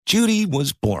Judy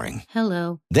was boring.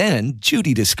 Hello. Then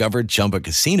Judy discovered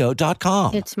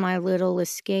ChumbaCasino.com. It's my little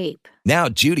escape. Now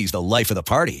Judy's the life of the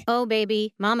party. Oh,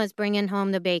 baby, mama's bringing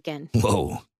home the bacon.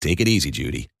 Whoa, take it easy,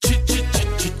 Judy.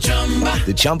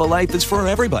 The Chumba life is for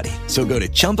everybody. So go to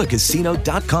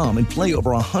ChumbaCasino.com and play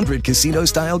over 100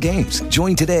 casino-style games.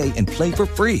 Join today and play for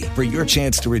free for your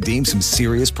chance to redeem some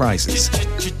serious prizes.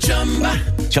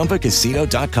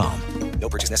 ChumbaCasino.com. No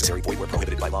purchase necessary. Void where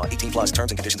prohibited by law. 18 plus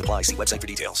terms and conditions apply. See website for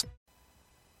details.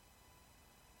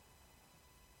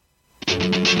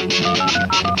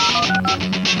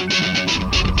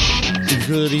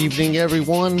 Good evening,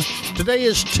 everyone. Today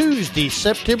is Tuesday,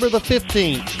 September the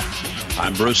 15th.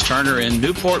 I'm Bruce Turner in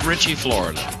Newport Richey,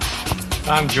 Florida.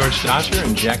 I'm George Dodger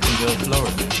in Jacksonville,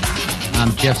 Florida.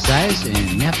 I'm Jeff Size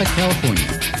in Napa,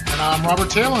 California. And I'm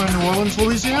Robert Taylor in New Orleans,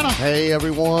 Louisiana. Hey,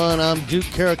 everyone. I'm Duke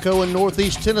Carrico in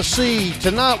Northeast Tennessee.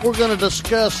 Tonight, we're going to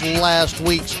discuss last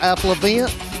week's Apple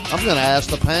event. I'm going to ask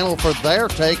the panel for their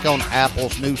take on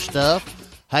Apple's new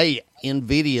stuff. Hey,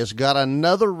 NVIDIA's got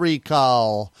another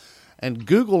recall. And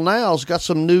Google Now's got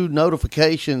some new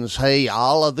notifications. Hey,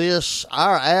 all of this,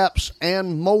 our apps,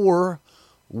 and more.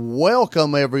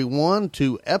 Welcome, everyone,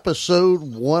 to episode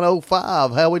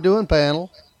 105. How we doing,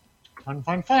 panel?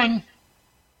 Fun.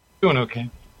 Doing okay.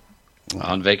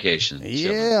 On vacation.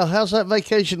 Yeah, how's that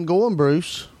vacation going,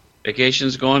 Bruce?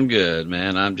 Vacation's going good,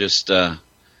 man. I'm just, I'm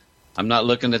not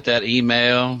looking at that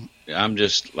email. I'm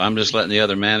just letting the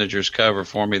other managers cover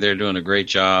for me. They're doing a great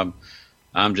job.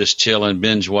 I'm just chilling,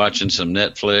 binge watching some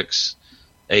Netflix.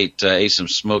 Ate some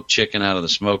smoked chicken out of the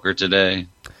smoker today.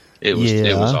 It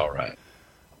was all right.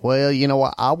 Well, you know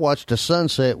what? I watched a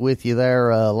sunset with you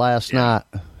there last night.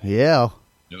 Yeah.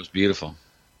 It was beautiful.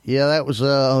 Yeah, that was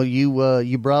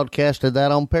you broadcasted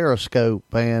that on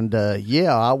Periscope, and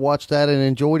I watched that and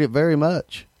enjoyed it very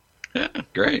much. Yeah,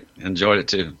 great. Enjoyed it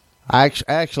too.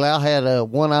 Actually, I had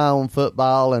one eye on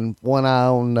football and one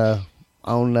eye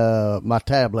on my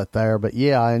tablet there, but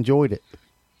yeah, I enjoyed it.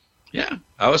 Yeah,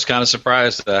 I was kind of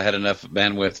surprised that I had enough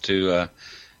bandwidth to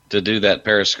do that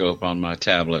Periscope on my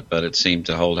tablet, but it seemed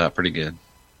to hold out pretty good.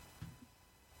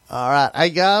 All right,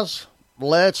 hey guys.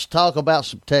 Let's talk about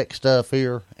some tech stuff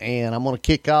here, and I'm going to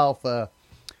kick off.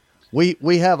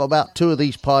 We have about 2 of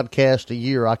these podcasts a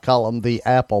year. I call them the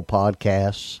Apple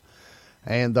podcasts,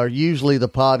 and they're usually the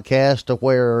podcast of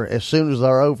where as soon as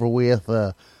they're over with,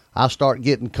 I start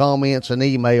getting comments and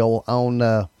email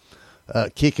on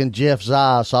kicking Jeff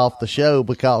Zeiss off the show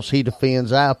because he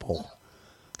defends Apple.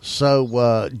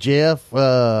 So, Jeff,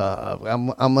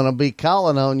 I'm going to be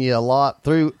calling on you a lot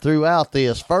throughout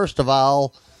this. First of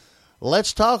all,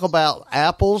 let's talk about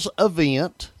Apple's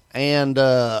event, and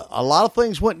a lot of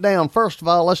things went down. First of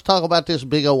all, let's talk about this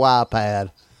big old iPad.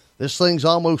 This thing's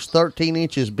almost 13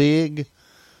 inches big.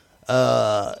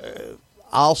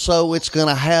 Also, it's going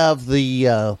to have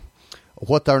the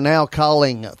what they're now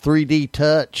calling 3D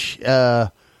touch.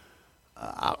 I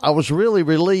was really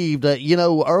relieved that,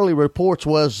 early reports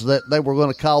was that they were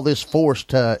going to call this Force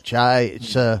Touch.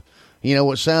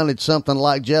 It sounded something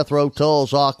like Jethro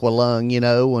Tull's Aqualung,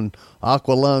 and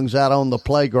Aqualung's out on the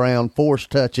playground force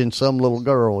touching some little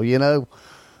girl,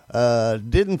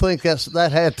 Didn't think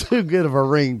that had too good of a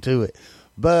ring to it.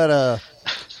 But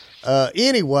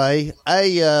anyway,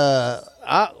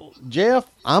 Jeff,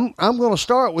 I'm going to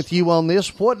start with you on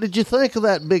this. What did you think of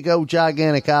that big old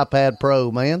gigantic iPad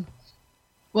Pro, man?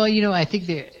 Well, I think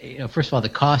that, first of all, the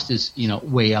cost is,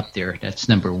 way up there. That's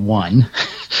number one.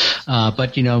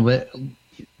 But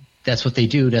that's what they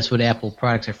do. That's what Apple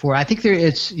products are for. I think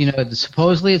it's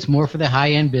supposedly it's more for the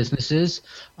high-end businesses.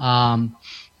 It's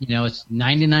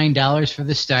 $99 for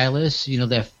the stylus.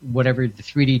 That whatever the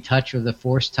 3D touch or the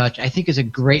Force Touch, I think is a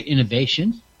great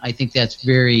innovation. I think that's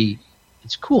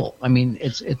it's cool. I mean,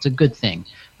 it's a good thing.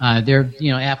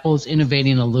 Apple's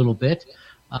innovating a little bit.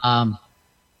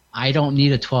 I don't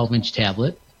need a 12-inch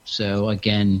tablet. So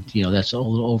again, that's a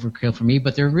little overkill for me,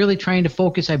 but they're really trying to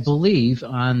focus, I believe,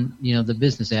 on, the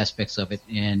business aspects of it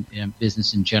and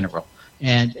business in general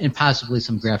and possibly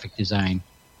some graphic design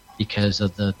because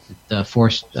of the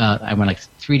Force, I want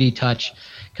 3D touch,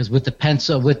 because with the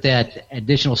pencil, with that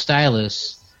additional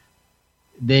stylus,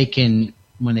 they can,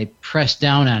 when they press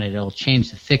down on it, it'll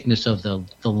change the thickness of the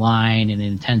line and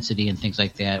intensity and things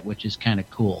like that, which is kind of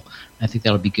cool. I think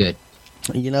that'll be good.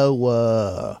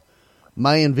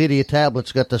 My NVIDIA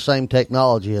tablet's got the same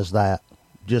technology as that.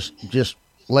 Just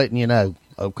letting you know.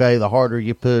 Okay, the harder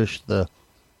you push, the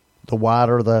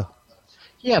wider the.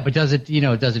 Yeah, but does it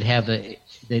have the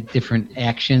different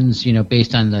actions?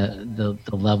 Based on the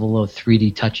level of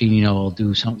 3D touching. It'll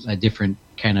do a different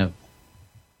kind of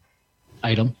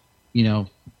item.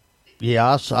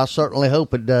 Yeah, I certainly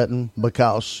hope it doesn't,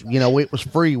 because, it was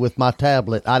free with my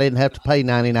tablet. I didn't have to pay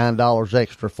 $99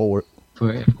 extra for it.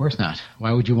 Of course not.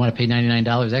 Why would you want to pay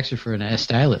 $99 extra for a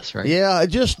stylus, right? Yeah,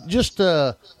 just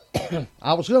I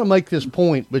was going to make this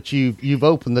point, but you've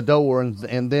opened the door,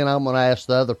 and then I'm going to ask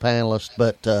the other panelists.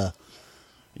 But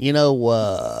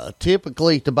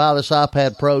typically to buy this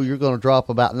iPad Pro, you're going to drop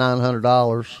about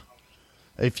 $900.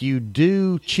 If you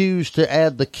do choose to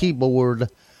add the keyboard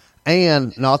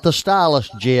and not the stylus,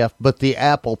 Jeff, but the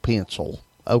Apple Pencil.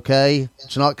 Okay,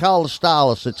 it's not called a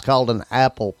stylus; it's called an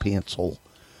Apple Pencil.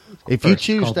 If you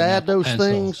choose to add those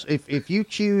things, if you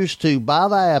choose to buy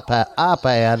the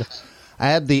iPad,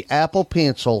 add the Apple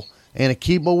Pencil and a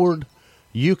keyboard,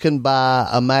 you can buy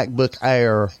a MacBook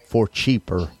Air for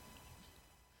cheaper.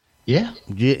 Yeah.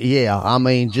 Yeah. I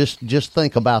mean, just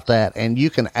think about that. And you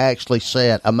can actually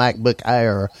set a MacBook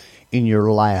Air in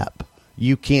your lap.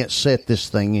 You can't set this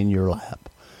thing in your lap.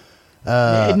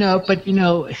 No, but,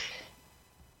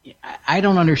 I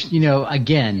don't understand.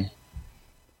 Again,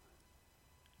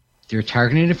 they're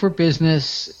targeting it for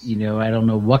business. I don't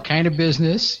know what kind of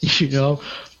business,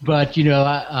 but,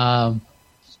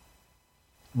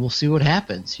 we'll see what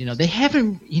happens. They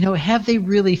haven't, have they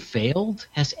really failed?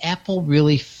 Has Apple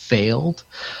really failed?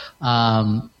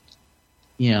 On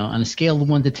a scale of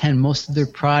 1 to 10, most of their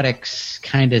products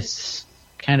kind of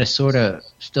sort of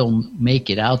still make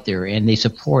it out there, and they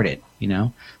support it,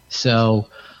 So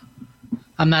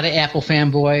I'm not an Apple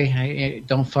fanboy.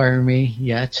 Don't fire me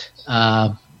yet.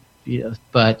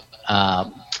 But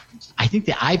I think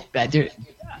the iPad,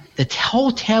 the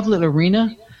whole tablet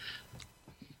arena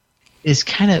is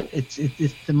kind of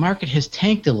the market has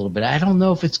tanked a little bit. I don't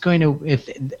know if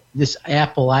this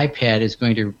Apple iPad is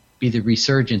going to be the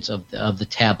resurgence of the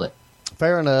tablet.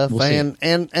 Fair enough. We'll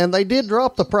and they did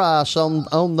drop the price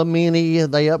on the Mini.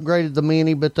 They upgraded the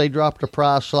Mini, but they dropped the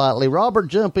price slightly. Robert,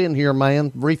 jump in here,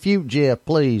 man. Refute Jeff,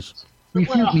 please.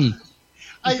 Refute me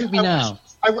now.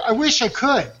 I wish I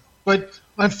could, but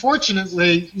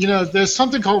unfortunately, there's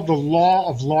something called the law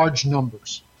of large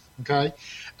numbers, okay?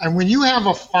 And when you have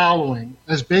a following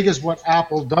as big as what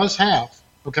Apple does have,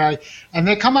 okay, and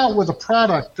they come out with a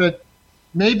product that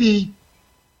maybe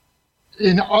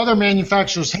in other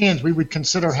manufacturers' hands we would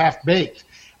consider half-baked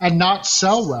and not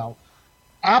sell well,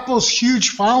 Apple's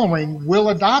huge following will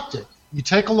adopt it. You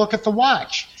take a look at the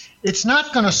watch. It's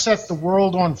not going to set the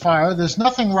world on fire. There's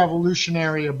nothing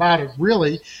revolutionary about it,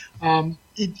 really.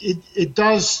 It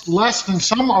does less than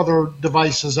some other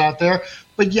devices out there,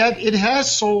 but yet it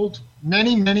has sold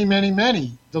many, many, many,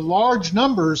 many. The large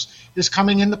numbers is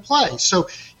coming into play. So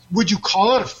would you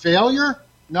call it a failure?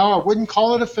 No, I wouldn't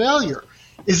call it a failure.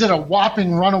 Is it a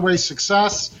whopping runaway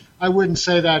success? I wouldn't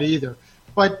say that either.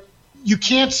 But you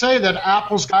can't say that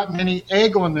Apple's gotten any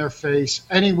egg on their face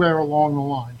anywhere along the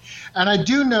line. And I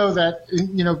do know that,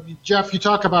 Jeff, you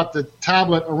talk about the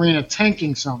tablet arena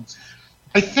tanking some.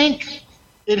 I think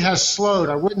it has slowed.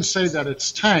 I wouldn't say that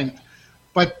it's tanked.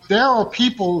 But there are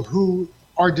people who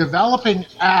are developing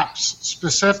apps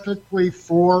specifically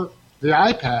for the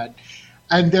iPad,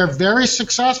 and they're very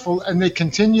successful, and they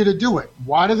continue to do it.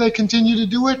 Why do they continue to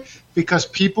do it? Because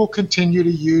people continue to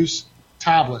use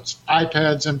tablets,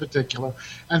 iPads in particular,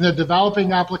 and they're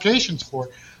developing applications for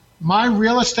it. My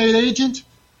real estate agent,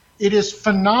 it is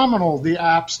phenomenal, the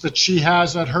apps that she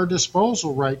has at her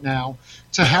disposal right now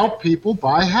to help people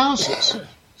buy houses.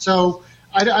 So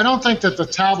I don't think that the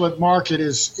tablet market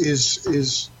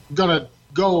is going to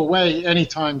go away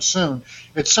anytime soon.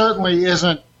 It certainly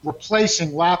isn't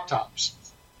replacing laptops.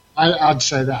 I'd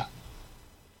say that.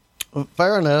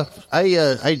 Fair enough.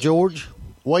 Hey, George,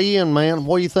 weigh in, man.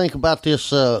 What do you think about this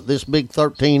big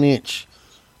 13-inch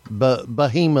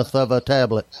behemoth of a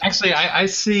tablet? Actually, I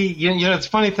see. The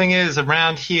funny thing is,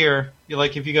 around here,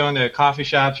 if you go into coffee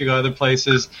shops, you go other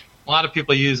places, a lot of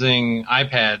people are using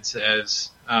iPads as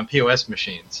POS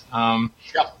machines. Yeah.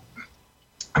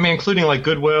 I mean, including like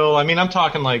Goodwill. I mean, I'm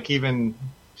talking like even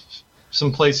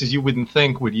some places you wouldn't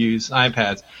think would use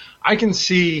iPads. I can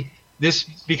see this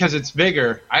because it's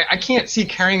bigger. I can't see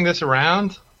carrying this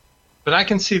around, but I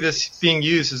can see this being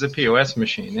used as a POS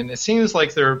machine. And it seems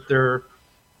like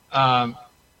I'm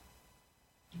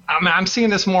seeing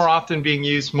this more often being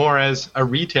used more as a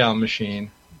retail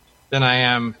machine than I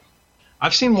am.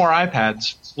 I've seen more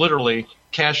iPads literally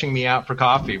cashing me out for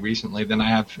coffee recently than I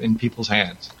have in people's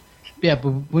hands. Yeah, but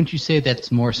wouldn't you say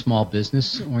that's more small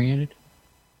business oriented?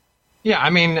 Yeah,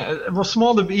 I mean,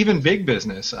 small to even big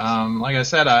business. Like I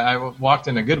said, I walked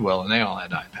into Goodwill and they all had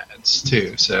iPads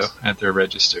too, so at their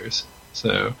registers.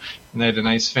 So, and they had a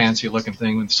nice fancy looking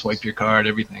thing with swipe your card,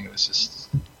 everything. It was just.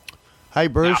 Hey,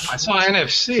 Bruce. Now, if I saw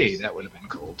NFC, that would have been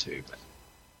cool too. But.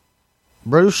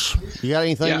 Bruce, you got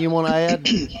anything you want to add?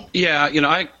 Yeah,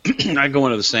 I I go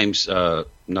into the same,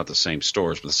 not the same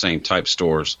stores, but the same type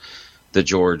stores that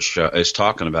George is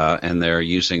talking about, and they're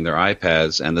using their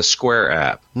iPads and the Square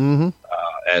app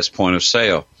as point of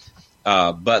sale.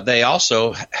 But they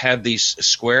also have these.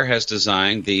 Square has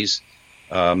designed these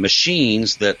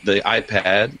machines that the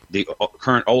iPad, the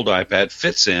current old iPad,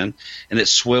 fits in, and it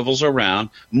swivels around.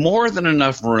 More than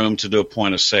enough room to do a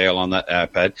point of sale on that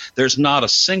iPad. There's not a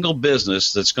single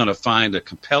business that's going to find a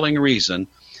compelling reason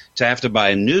to have to buy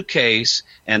a new case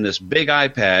and this big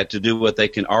iPad to do what they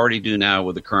can already do now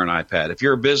with the current iPad. If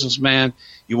you're a businessman,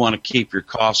 you want to keep your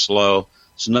costs low.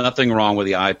 There's nothing wrong with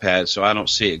the iPad, so I don't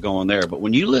see it going there. But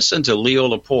when you listen to Leo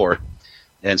Laporte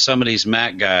and some of these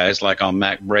Mac guys, like on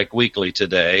Mac Break Weekly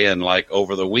today, and like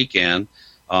over the weekend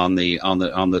on the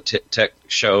Tech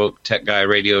Guy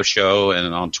radio show,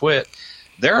 and on Twit,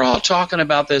 they're all talking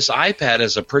about this iPad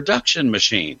as a production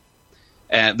machine.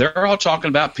 And they're all talking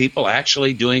about people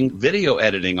actually doing video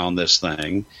editing on this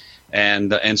thing,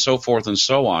 and so forth and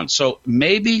so on. So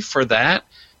maybe for that,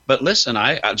 but listen,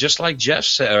 I just like Jeff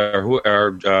said,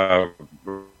 or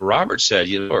Robert said,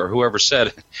 or whoever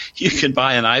said, you can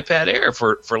buy an iPad Air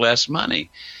for less money.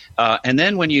 And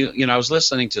then when I was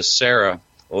listening to Sarah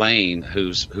Lane,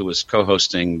 who was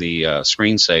co-hosting the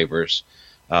Screensavers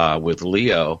with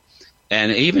Leo,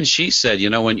 and even she said,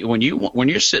 when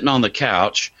you're sitting on the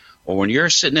couch, or when you're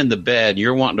sitting in the bed and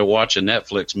you're wanting to watch a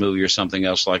Netflix movie or something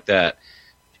else like that,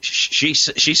 she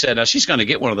said, now she's going to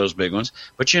get one of those big ones,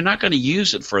 but you're not going to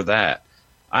use it for that.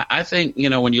 I think,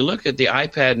 when you look at the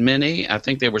iPad mini, I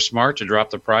think they were smart to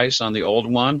drop the price on the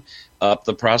old one, up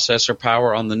the processor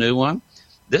power on the new one.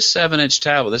 This 7-inch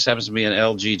tablet, this happens to be an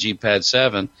LG G Pad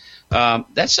 7,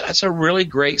 that's a really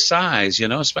great size,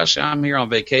 especially I'm here on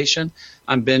vacation.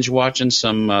 I'm binge watching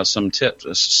some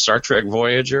Star Trek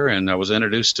Voyager, and I was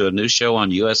introduced to a new show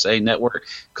on USA Network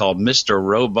called Mr.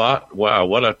 Robot. Wow,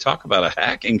 what a talk about a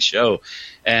hacking show!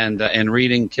 And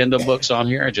reading Kindle books on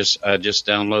here. I just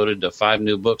downloaded 5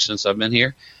 new books since I've been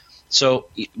here. So,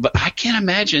 but I can't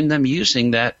imagine them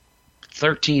using that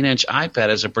 13-inch iPad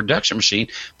as a production machine.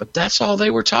 But that's all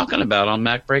they were talking about on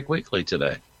Mac Break Weekly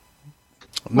today.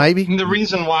 Maybe. And the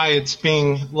reason why it's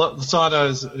being thought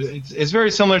of is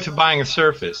very similar to buying a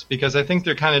Surface, because I think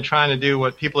they're kind of trying to do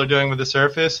what people are doing with the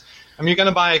Surface. I mean, you're going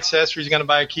to buy accessories, you're going to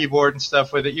buy a keyboard and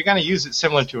stuff with it. You're going to use it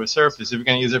similar to a Surface if you're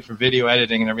going to use it for video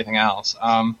editing and everything else.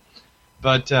 I'm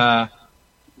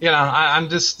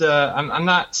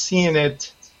not seeing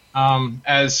it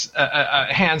as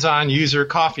a hands-on user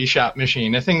coffee shop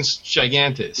machine. The thing's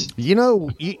gigantic. You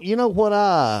know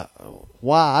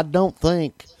why I don't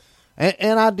think.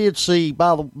 And I did see,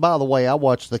 by the way, I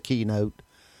watched the keynote,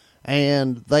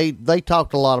 and they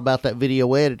talked a lot about that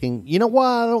video editing. You know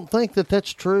why I don't think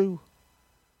that's true?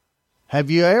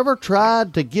 Have you ever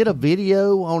tried to get a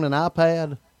video on an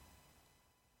iPad?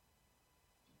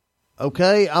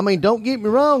 Okay, I mean, don't get me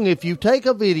wrong. If you take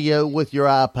a video with your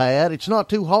iPad, it's not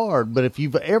too hard. But if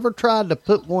you've ever tried to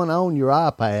put one on your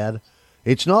iPad,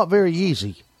 it's not very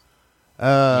easy.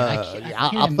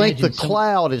 I think the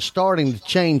cloud is starting to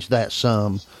change that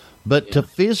some, but to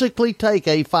physically take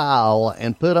a file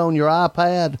and put on your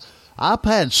iPads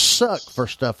suck for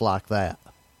stuff like that.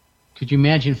 Could you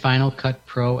imagine Final Cut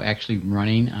Pro actually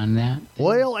running on that?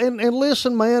 Well, and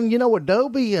listen, man,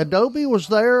 Adobe was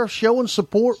there showing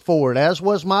support for it, as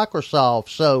was Microsoft.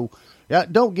 So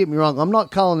don't get me wrong. I'm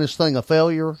not calling this thing a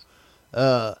failure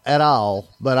at all,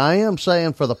 but I am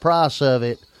saying for the price of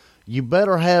it, you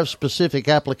better have specific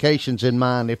applications in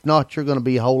mind. If not, you're going to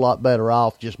be a whole lot better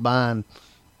off just buying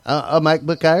a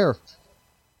MacBook Air.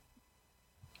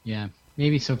 Yeah,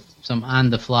 maybe some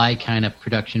on-the-fly kind of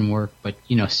production work, but,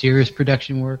 serious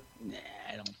production work,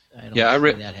 I don't see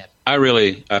that happen.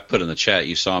 I put in the chat,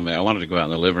 you saw me, I wanted to go out in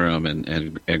the living room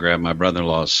and grab my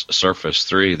brother-in-law's Surface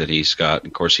 3 that he's got.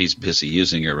 Of course, he's busy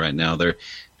using it right now. They're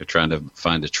trying to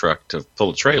find a truck to pull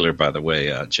a trailer, by the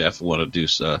way. Jeff wanted to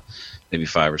do maybe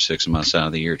 5 or 6 months out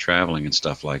of the year traveling and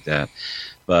stuff like that.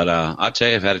 But I'll tell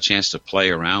you, I've had a chance to play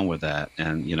around with that.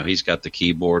 And, he's got the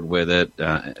keyboard with it.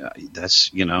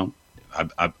 I've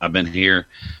been here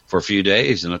for a few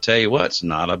days, and I'll tell you what, it's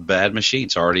not a bad machine.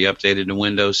 It's already updated to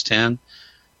Windows 10,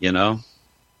 Yeah.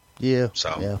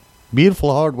 So. Yeah.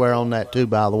 Beautiful hardware on that, too,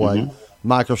 by the way.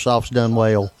 Microsoft's done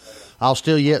well. I'll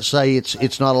still yet say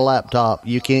it's not a laptop.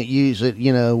 You can't use it,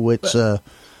 it's...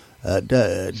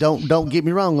 don't get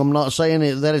me wrong. I'm not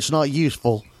saying that it's not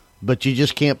useful, but you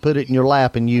just can't put it in your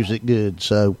lap and use it good.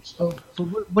 So,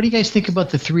 what do you guys think about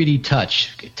the 3D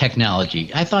touch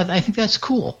technology? I think that's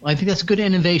cool. I think that's good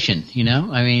innovation.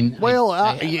 I mean,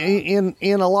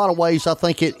 in a lot of ways, I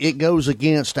think it goes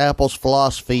against Apple's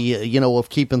philosophy, of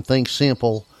keeping things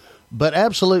simple. But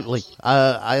absolutely,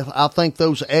 I think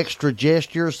those extra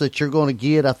gestures that you're going to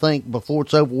get, I think before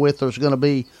it's over with, there's going to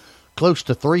be close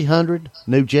to 300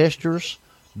 new gestures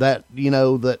that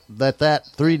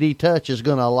 3D touch is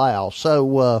going to allow.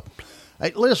 So,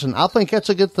 hey, listen, I think that's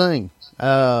a good thing.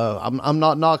 I'm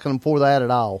not knocking them for that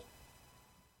at all.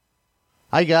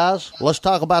 Hey guys, let's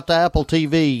talk about the Apple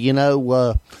TV.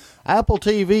 Apple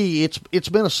TV, it's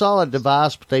been a solid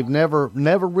device, but they've never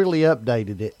really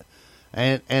updated it.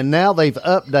 And now they've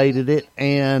updated it,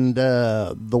 and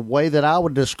the way that I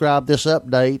would describe this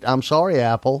update, I'm sorry,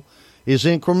 Apple, is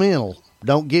incremental.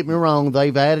 Don't get me wrong,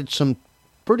 they've added some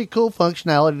pretty cool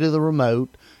functionality to the remote.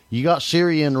 You got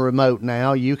Siri in the remote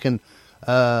now. You can,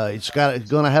 it's going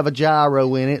to have a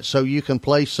gyro in it, so you can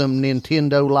play some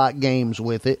Nintendo-like games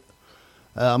with it.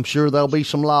 I'm sure there'll be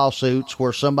some lawsuits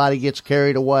where somebody gets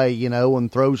carried away,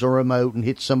 and throws a remote and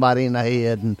hits somebody in the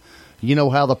head, and you know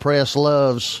how the press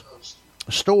loves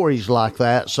stories like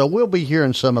that. So we'll be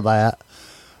hearing some of that.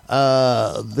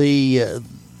 The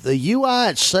UI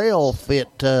itself,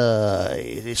 it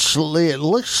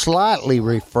looks slightly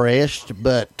refreshed,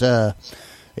 but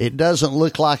it doesn't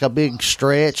look like a big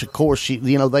stretch. Of course, they've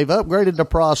upgraded the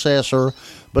processor,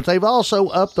 but they've also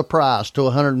upped the price to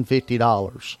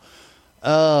 $150.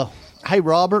 Hey,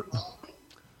 Robert,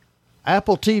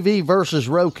 Apple TV versus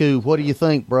Roku. What do you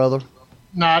think, brother?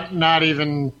 Not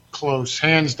even close.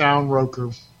 Hands down,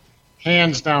 Roku.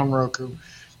 Hands down, Roku.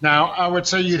 Now, I would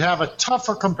say you'd have a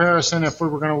tougher comparison if we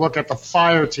were going to look at the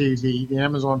Fire TV, the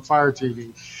Amazon Fire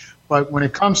TV. But when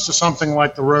it comes to something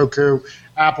like the Roku,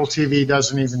 Apple TV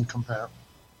doesn't even compare.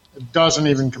 It doesn't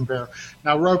even compare.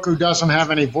 Now, Roku doesn't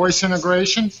have any voice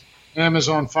integration.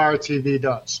 Amazon Fire TV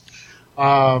does.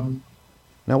 Now,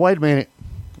 wait a minute.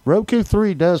 Roku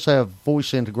 3 does have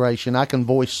voice integration. I can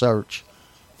voice search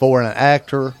for an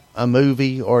actor, a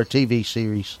movie, or a TV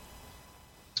series.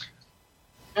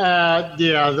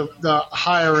 The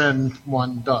higher end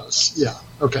one does. Yeah.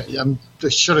 Okay. I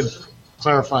should have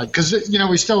clarified because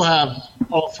we still have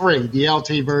all three: the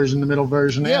LT version, the middle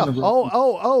version, yeah. and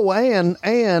the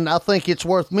and I think it's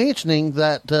worth mentioning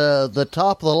that the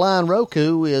top of the line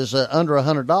Roku is under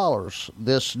 $100.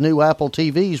 This new Apple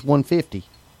TV is $150.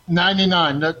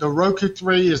 $99. The Roku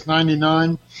 3 is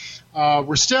 $99.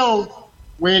 We're still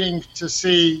waiting to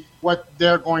see what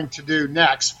they're going to do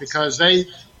next because the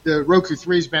Roku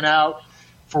 3's been out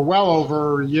for well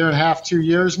over a year and a half, 2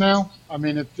 years now. I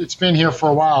mean, it's been here for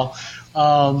a while.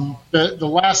 The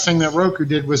last thing that Roku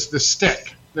did was the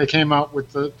stick. They came out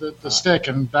with the stick,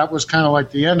 and that was kind of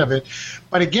like the end of it.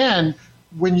 But again,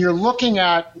 when you're looking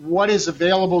at what is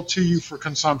available to you for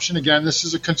consumption, again, this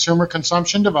is a consumer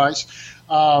consumption device.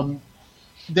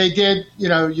 They did,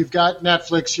 you've got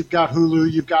Netflix, you've got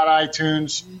Hulu, you've got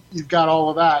iTunes, you've got all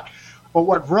of that. But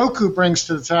what Roku brings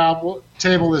to the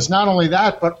table is not only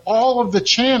that, but all of the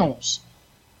channels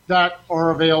that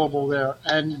are available there.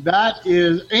 And that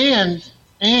is,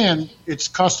 and it's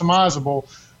customizable,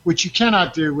 which you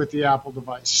cannot do with the Apple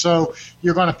device. So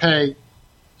you're going to pay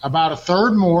about a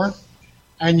third more,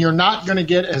 and you're not going to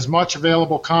get as much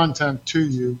available content to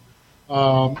you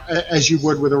as you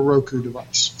would with a Roku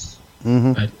device.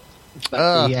 Mm-hmm.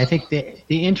 I think the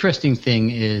interesting thing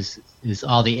is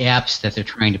all the apps that they're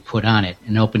trying to put on it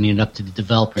and opening it up to the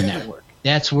developer network.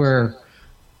 That's where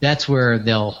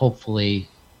they'll hopefully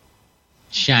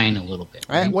shine a little bit.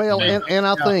 Right?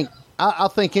 I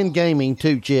think in gaming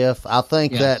too, Jeff. I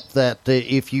think that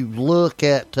if you look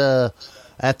at the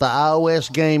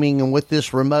iOS gaming and with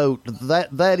this remote,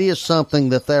 that is something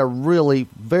that they're really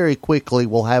very quickly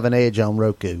will have an edge on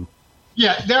Roku.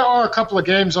 Yeah, there are a couple of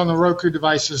games on the Roku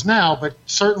devices now, but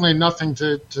certainly nothing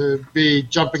to be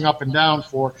jumping up and down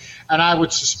for. And I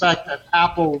would suspect that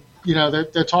Apple,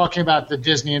 they're talking about the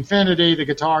Disney Infinity, the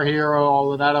Guitar Hero,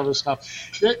 all of that other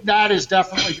stuff. That is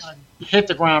definitely going to hit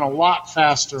the ground a lot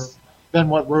faster than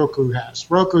what Roku has.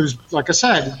 Roku's, like I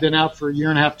said, been out for a year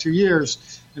and a half, 2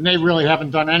 years, and they really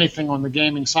haven't done anything on the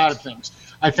gaming side of things.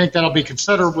 I think that'll be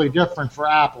considerably different for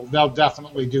Apple. They'll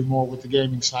definitely do more with the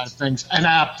gaming side of things and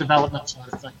app development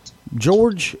side of things.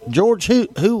 George,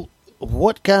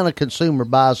 what kind of consumer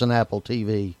buys an Apple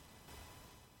TV?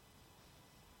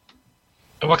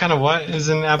 What kind of what is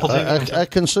an Apple TV? A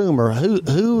consumer.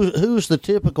 Who's the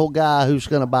typical guy who's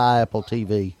going to buy Apple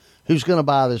TV? who's going to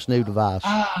buy this new device?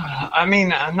 I mean,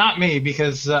 not me,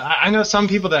 because I know some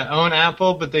people that own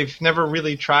Apple, but they've never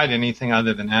really tried anything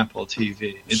other than Apple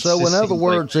TV. So, in other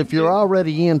words, if you're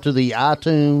already into the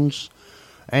iTunes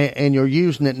and you're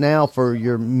using it now for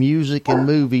your music and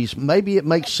movies, maybe it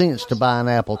makes sense to buy an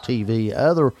Apple TV.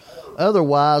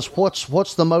 Otherwise,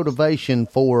 what's the motivation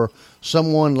for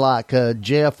someone like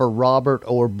Jeff or Robert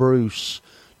or Bruce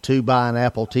to buy an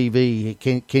Apple TV?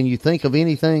 Can you think of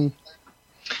anything?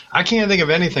 I can't think of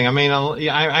anything. I mean,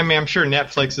 I'm sure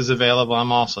Netflix is available.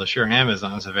 I'm also sure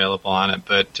Amazon is available on it.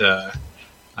 But,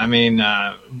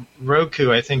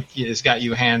 Roku, I think, has got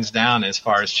you hands down as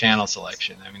far as channel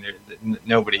selection. I mean,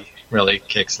 nobody really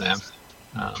kicks them.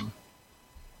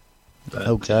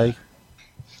 Okay.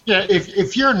 Yeah,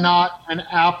 if you're not an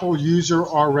Apple user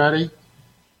already,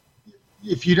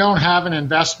 if you don't have an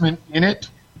investment in it,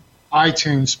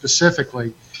 iTunes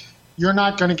specifically, you're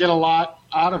not going to get a lot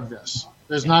out of this.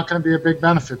 There's not going to be a big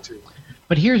benefit to you.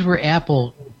 But here's where the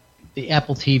Apple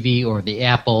TV or the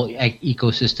Apple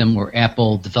ecosystem or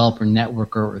Apple Developer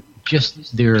Network or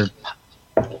just their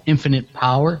infinite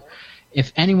power,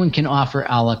 if anyone can offer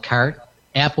a la carte,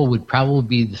 Apple would probably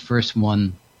be the first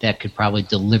one that could probably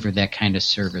deliver that kind of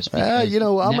service.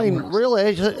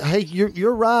 Really, hey,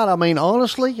 you're right. I mean,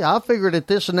 honestly, I figured at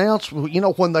this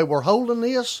announcement, when they were holding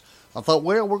this, I thought,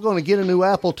 well, we're going to get a new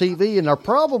Apple TV, and they're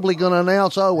probably going to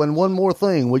announce, and one more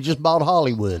thing, we just bought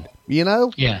Hollywood,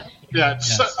 Yeah. Yeah,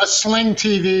 a Sling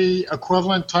TV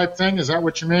equivalent type thing. Is that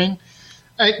what you mean?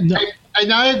 And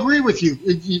I agree with you.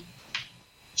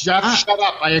 Jeff, shut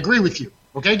up. I agree with you.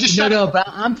 Okay, just shut up. No, but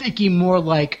I'm thinking more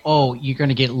like, you're going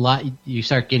to get you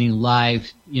start getting live,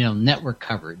 network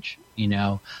coverage.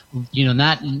 Not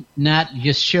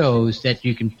just shows that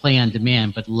you can play on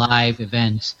demand, but live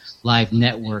events, live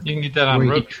network. You can get that on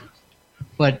Roku.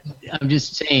 But I'm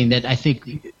just saying that I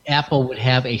think Apple would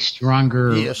have a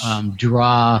stronger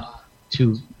draw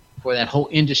for that whole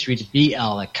industry to be a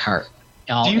la carte.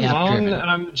 Do you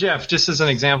own, Jeff, just as an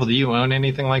example, do you own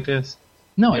anything like this?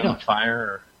 No, I don't. Fire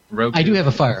or Roku? I do have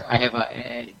a Fire. I have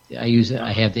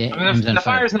the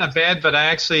Fire's not bad, but I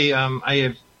actually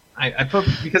I put,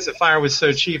 because the Fire was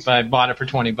so cheap, I bought it for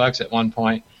 $20 at one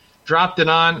point. Dropped it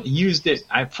on, used it.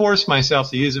 I forced myself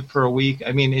to use it for a week.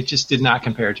 I mean, it just did not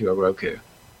compare to a Roku.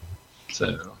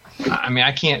 So, I mean,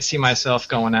 I can't see myself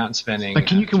going out and spending.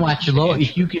 But you can watch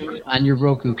on your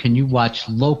Roku? Can you watch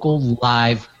local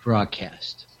live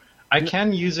broadcast? I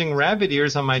can using rabbit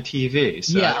ears on my TV.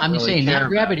 So yeah, I'm saying not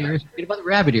rabbit ears. Forget about the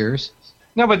rabbit ears.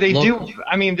 No, but they do.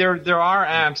 I mean, there are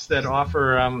apps that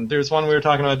offer. There's one we were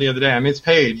talking about the other day. I mean, it's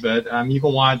paid, but you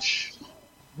can watch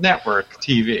network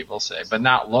TV, we'll say, but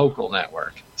not local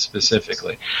network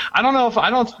specifically. I don't know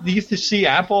do you see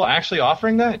Apple actually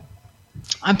offering that?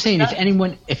 I'm saying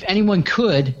if anyone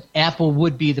could, Apple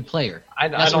would be the player.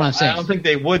 That's what I'm saying. I don't think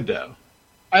they would, though.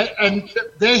 And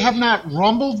they have not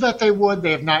rumbled that they would.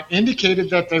 They have not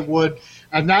indicated that they would,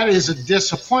 and that is a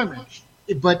disappointment.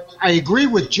 But I agree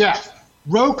with Jeff.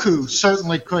 Roku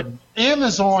certainly couldn't.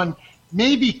 Amazon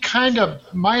maybe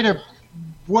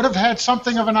would have had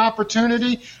something of an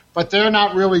opportunity, but they're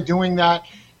not really doing that.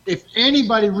 If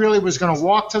anybody really was going to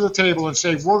walk to the table and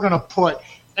say, we're going to put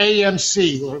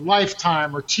AMC or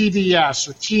Lifetime or TBS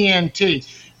or TNT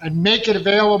and make it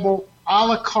available a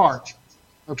la carte,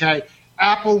 okay,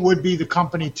 Apple would be the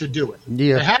company to do it.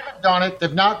 Yeah. They haven't done it.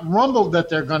 They've not rumbled that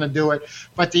they're going to do it.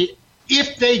 But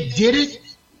if they did it,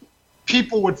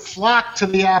 people would flock to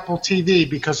the Apple TV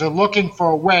because they're looking for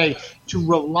a way to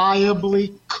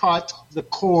reliably cut the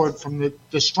cord from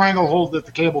the stranglehold that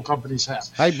the cable companies have.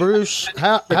 Hey, Bruce,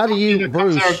 how do you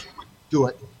do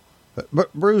it?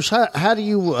 Bruce, how do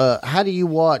you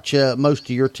watch most of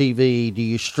your TV? Do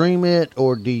you stream it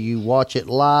or do you watch it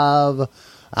live?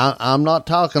 I'm not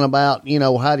talking about,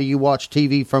 how do you watch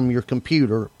TV from your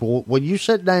computer? When you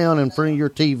sit down in front of your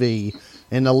TV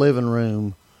in the living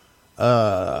room,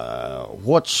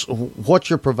 what's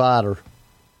your provider?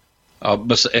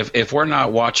 But if we're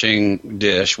not watching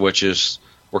Dish, which is,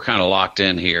 we're kind of locked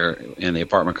in here in the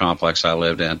apartment complex I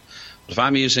lived in. If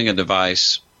I'm using a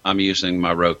device, I'm using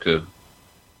my Roku.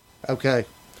 Okay.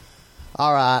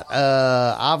 All right.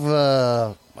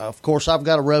 Of course, I've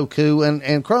got a Roku and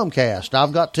Chromecast.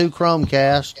 I've got two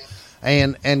Chromecast.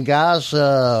 And guys,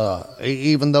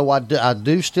 even though I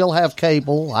do still have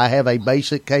cable, I have a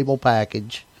basic cable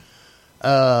package.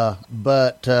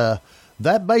 But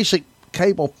that basic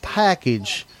cable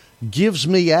package gives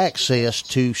me access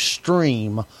to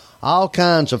stream all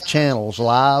kinds of channels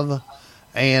live.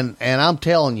 And I'm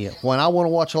telling you, when I want to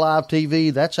watch live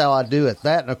TV, that's how I do it.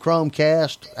 That and a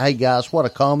Chromecast. Hey, guys, what a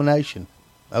combination.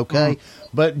 okay?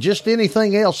 But just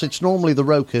anything else, it's normally the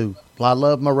Roku. I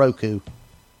love my Roku.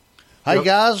 Hey,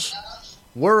 guys,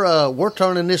 we're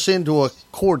turning this into a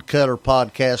cord cutter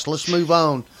podcast. Let's move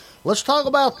on. Let's talk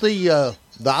about the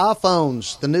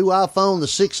iPhones, the new iPhone, the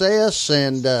 6S,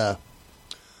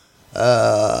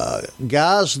 and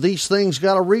guys, these things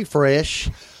got a refresh.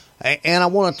 And I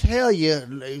want to tell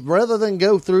you, rather than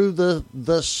go through the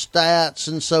stats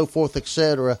and so forth,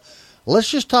 etc., let's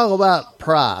just talk about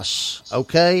price,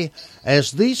 okay?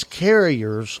 As these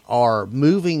carriers are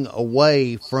moving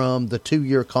away from the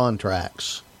 2-year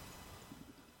contracts,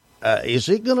 is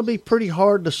it going to be pretty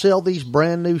hard to sell these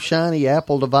brand new shiny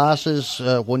Apple devices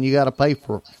when you got to pay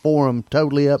for them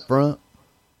totally up front?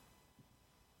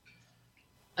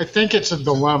 I think it's a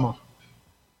dilemma.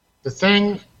 The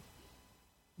thing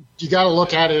you got to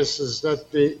look at is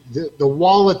that the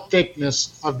wallet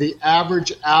thickness of the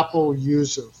average Apple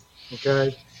user,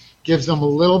 okay, gives them a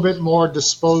little bit more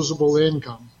disposable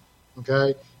income,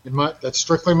 okay? That's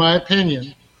strictly my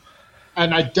opinion.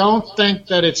 And I don't think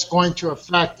that it's going to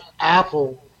affect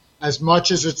Apple as much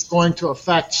as it's going to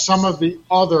affect some of the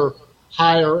other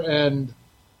higher-end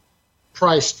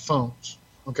priced phones,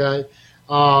 okay?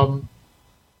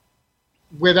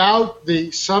 Without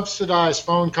the subsidized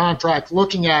phone contract,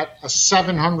 looking at a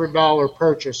 $700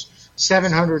 purchase,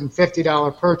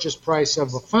 $750 purchase price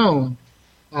of a phone,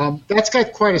 that's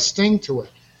got quite a sting to it.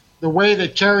 The way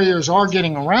that carriers are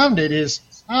getting around it is,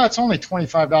 it's only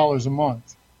 $25 a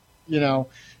month. You know,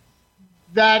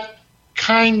 that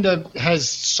kind of has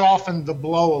softened the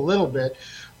blow a little bit.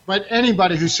 But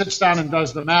anybody who sits down and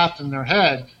does the math in their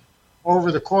head,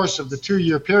 over the course of the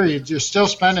 2-year period, you're still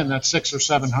spending that $600 or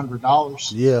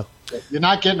 $700. Yeah, you're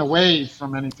not getting away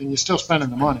from anything. You're still spending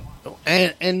the money.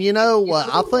 And you know,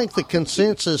 I think the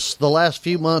consensus the last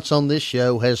few months on this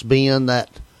show has been that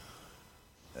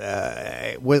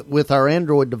with our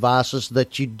Android devices,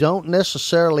 that you don't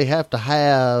necessarily have to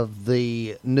have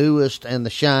the newest and the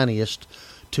shiniest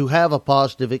to have a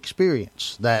positive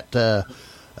experience. That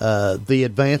the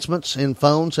advancements in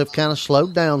phones have kind of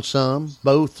slowed down some,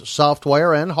 both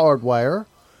software and hardware.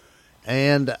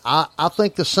 And I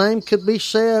think the same could be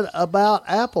said about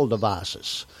Apple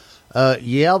devices.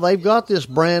 Yeah, they've got this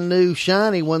brand new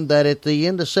shiny one that at the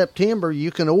end of September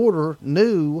you can order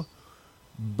new,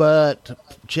 but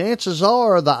chances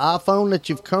are the iPhone that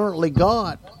you've currently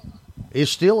got is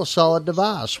still a solid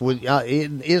device.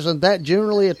 Isn't that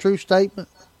generally a true statement?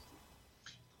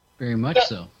 Very much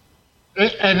so.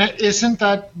 And hasn't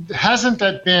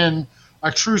that been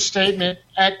a true statement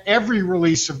at every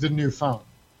release of the new phone?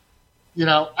 You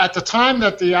know, at the time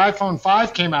that the iPhone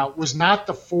 5 came out, was not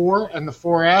the 4 and the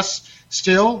 4S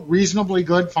still reasonably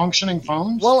good functioning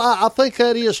phones? Well, I think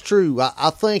that is true. I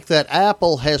think that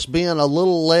Apple has been a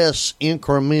little less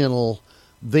incremental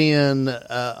than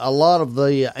a lot of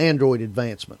the Android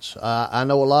advancements. I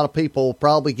know a lot of people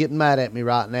probably getting mad at me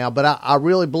right now, but I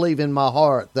really believe in my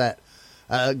heart that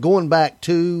going back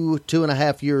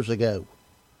 2.5 years ago,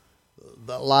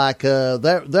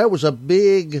 there was a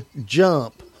big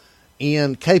jump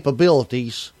in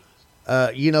capabilities.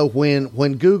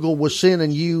 When Google was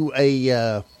sending you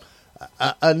a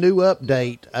new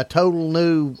update, a total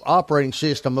new operating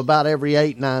system about every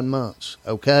 8-9 months.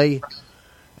 Okay.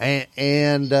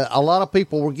 And a lot of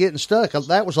people were getting stuck.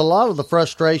 That was a lot of the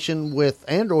frustration with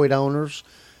Android owners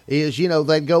is,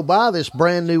 they'd go buy this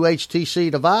brand new HTC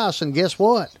device, and guess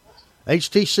what?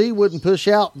 HTC wouldn't push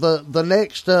out the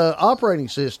next operating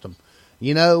system,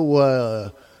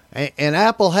 and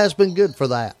Apple has been good for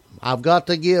that. I've got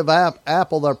to give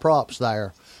Apple their props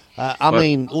there.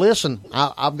 Listen,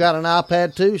 I've got an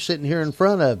iPad 2 sitting here in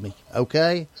front of me,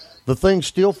 okay? The thing's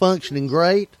still functioning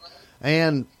great,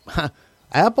 and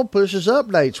Apple pushes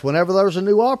updates whenever there's a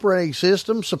new operating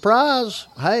system. Surprise!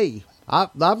 Hey,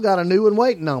 I've got a new one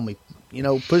waiting on me.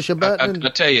 Push a button. I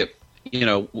tell you,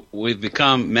 we've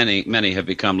become many have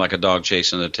become like a dog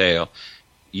chasing the tail.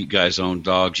 You guys own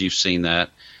dogs; you've seen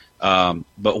that. But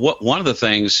one of the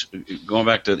things, going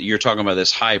back to you're talking about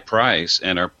this high price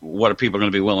and what are people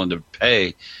going to be willing to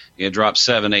pay? Drop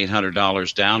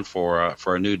 $700-800 down for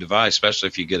a new device, especially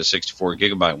if you get a 64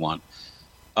 gigabyte one.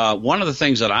 One of the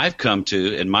things that I've come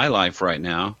to in my life right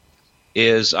now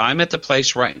is I'm at the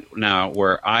place right now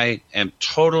where I am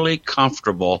totally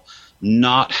comfortable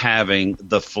not having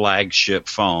the flagship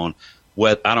phone.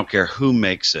 I don't care who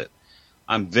makes it.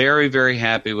 I'm very, very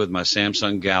happy with my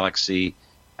Samsung Galaxy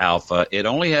Alpha. It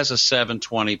only has a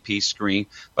 720p screen,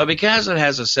 but because it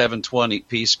has a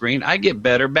 720p screen, I get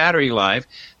better battery life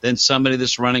than somebody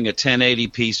that's running a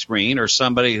 1080p screen, or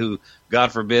somebody who,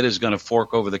 God forbid, is going to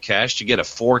fork over the cash to get a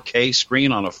 4K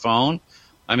screen on a phone.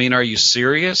 I mean, are you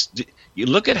serious? You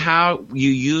look at how you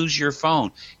use your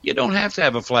phone. You don't have to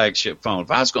have a flagship phone.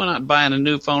 If I was going out and buying a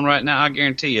new phone right now, I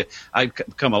guarantee you I'd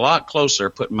come a lot closer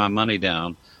putting my money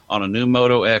down on a new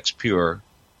Moto X Pure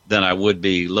than I would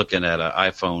be looking at an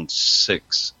iPhone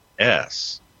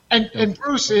 6S. And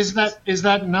Bruce, is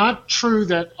that not true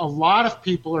that a lot of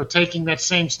people are taking that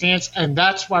same stance, and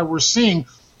that's why we're seeing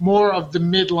more of the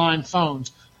midline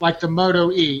phones like the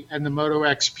Moto E and the Moto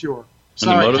X Pure?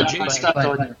 Sorry, Moto G. I stepped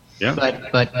on you. Yeah.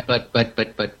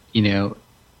 But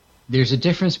there's a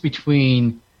difference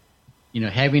between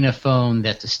having a phone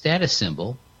that's a status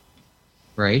symbol,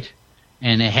 right,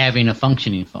 and having a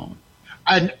functioning phone.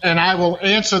 And I will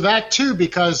answer that too,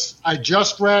 because I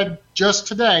just read just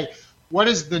today, what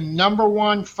is the number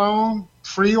one phone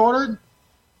pre-ordered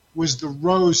was the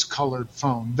rose-colored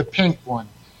phone, the pink one.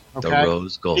 Okay? The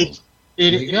rose gold.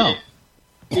 There you go.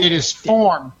 It is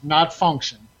form, not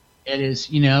function. It is,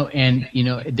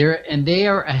 they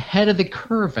are ahead of the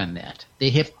curve on that. They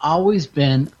have always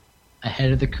been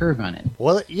ahead of the curve on it.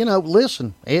 Well,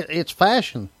 listen, it's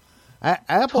fashion.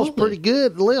 Apple's Totally. pretty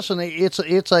good. Listen,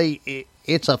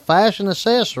 it's a fashion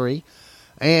accessory,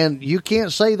 and you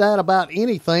can't say that about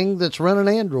anything that's running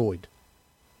Android.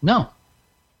 No.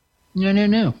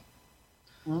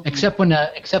 Except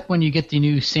when you get the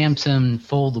new Samsung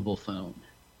foldable phone.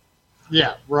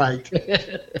 Yeah, right.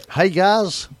 Hey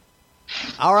guys,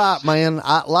 all right, man.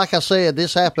 Like I said,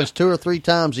 this happens 2 or 3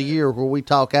 times a year where we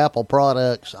talk Apple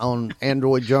products on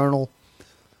Android Journal.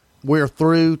 We're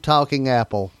through talking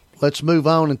Apple. Let's move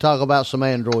on and talk about some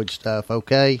Android stuff,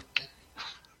 okay?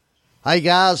 Hey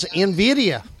guys,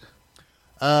 NVIDIA.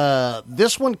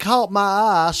 This one caught my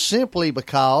eye simply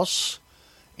because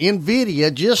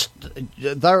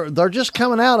NVIDIA they're just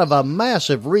coming out of a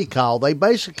massive recall. They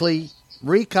basically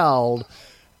recalled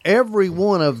every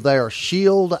one of their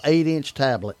Shield 8-inch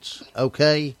tablets,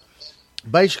 okay?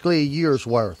 Basically a year's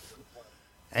worth.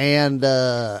 And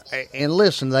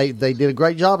listen, they did a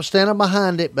great job of standing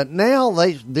behind it, but now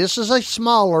this is a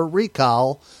smaller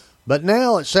recall. But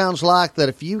now it sounds like that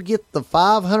if you get the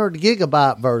 500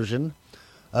 gigabyte version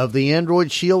of the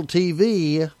Android Shield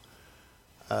TV,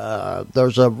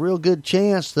 there's a real good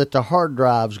chance that the hard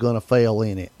drive's going to fail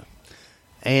in it.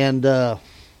 And I'll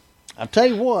tell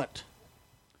you what,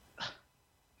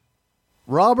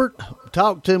 Robert,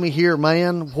 talk to me here,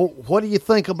 man. What do you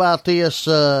think about this?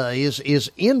 Is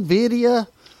NVIDIA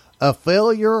a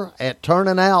failure at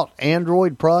turning out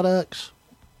Android products?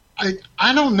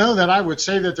 I don't know that I would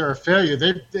say that they're a failure.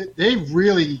 They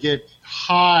really get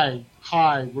high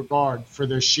regard for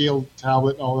their Shield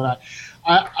tablet and all of that.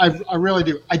 I really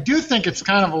do. I do think it's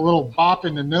kind of a little bop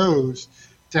in the nose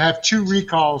to have 2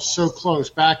 recalls so close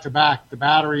back to back, the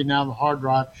battery, now the hard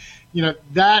drive.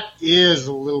 That is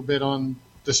a little bit on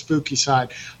the spooky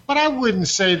side. But I wouldn't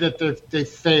say that they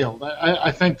failed.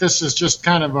 I think this is just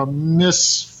kind of a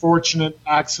misfortunate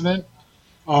accident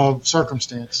of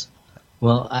circumstance.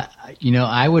 Well,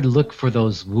 I would look for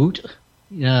those Woot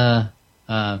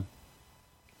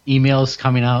emails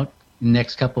coming out in the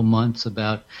next couple months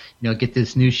about, get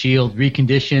this new Shield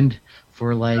reconditioned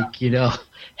for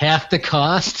half the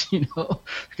cost,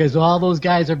 because all those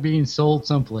guys are being sold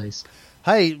someplace.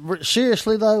 Hey,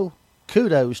 seriously though,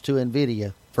 kudos to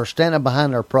NVIDIA for standing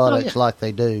behind their products like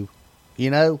they do.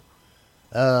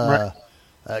 Right.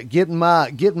 Getting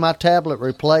my tablet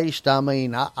replaced. I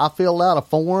mean, I filled out a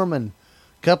form, and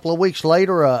a couple of weeks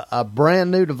later, a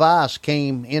brand new device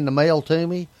came in the mail to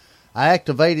me. I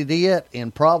activated it,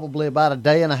 and probably about a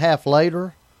day and a half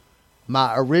later,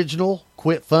 my original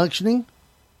quit functioning.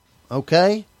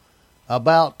 Okay,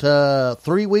 about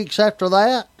 3 weeks after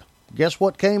that, guess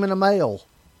what came in the mail?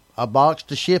 A box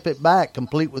to ship it back,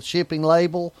 complete with shipping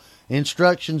label,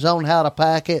 instructions on how to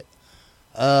pack it.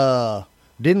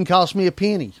 Didn't cost me a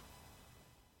penny.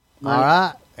 Right. All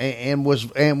right, and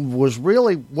was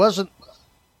really wasn't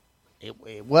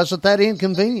that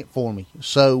inconvenient for me.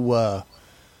 So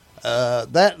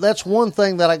that's one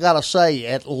thing that I gotta say.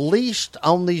 At least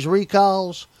on these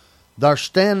recalls, they're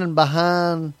standing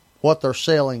behind what they're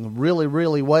selling really,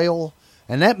 really well,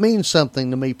 and that means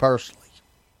something to me personally.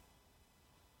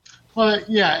 Well,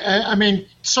 yeah, I mean,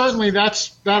 certainly that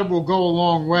will go a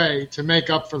long way to make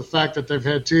up for the fact that they've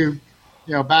had 2,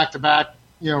 back-to-back,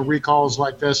 recalls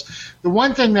like this. The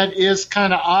one thing that is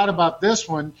kind of odd about this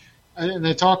one, and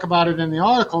they talk about it in the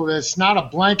article, that it's not a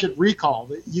blanket recall.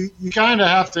 You kind of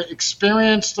have to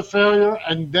experience the failure,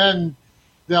 and then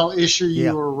they'll issue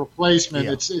you a replacement.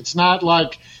 Yeah. It's not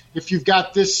like if you've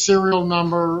got this serial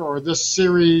number or this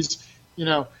series,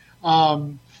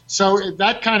 So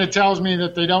that kind of tells me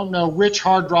that they don't know which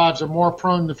hard drives are more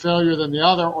prone to failure than the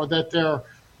other, or that they're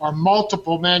are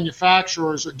multiple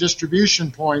manufacturers or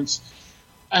distribution points,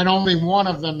 and only one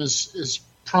of them is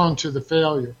prone to the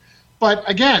failure. But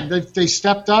again, they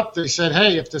stepped up. They said,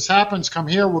 hey, if this happens, come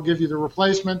here. We'll give you the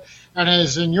replacement. And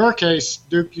as in your case,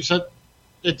 Duke, you said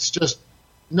it's just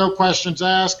no questions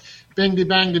asked. Bing,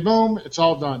 bang, boom. It's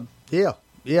all done. Yeah.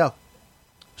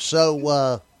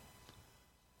 So,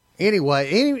 anyway,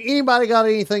 anybody got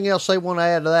anything else they want to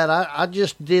add to that? I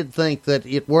just did think that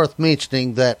it's worth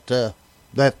mentioning that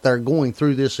they're going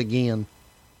through this again.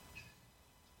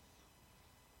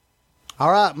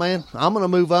 All right, man. I'm going to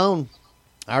move on.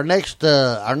 Our next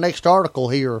article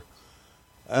here,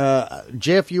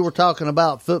 Jeff, you were talking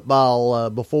about football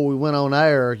before we went on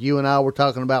air. You and I were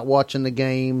talking about watching the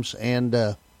games, and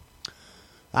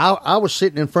I was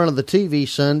sitting in front of the TV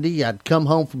Sunday. I'd come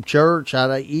home from church.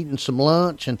 I'd eaten some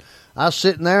lunch, and I was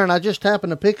sitting there, and I just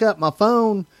happened to pick up my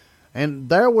phone, and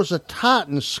there was a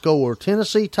Titans score,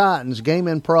 Tennessee Titans, game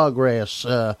in progress,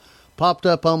 popped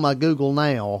up on my Google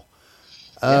Now.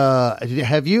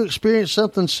 Have you experienced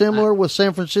something similar with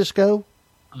San Francisco?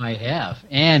 I have,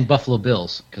 and Buffalo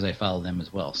Bills, because I follow them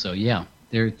as well. So, yeah,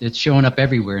 it's showing up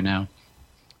everywhere now.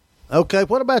 Okay,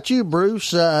 what about you,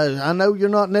 Bruce? I know you're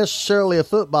not necessarily a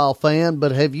football fan,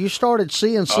 but have you started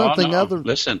seeing something other?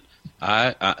 Listen,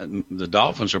 the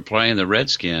Dolphins are playing the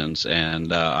Redskins,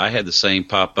 and I had the same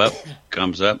pop up,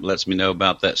 comes up, lets me know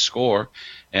about that score.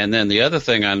 And then the other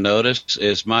thing I noticed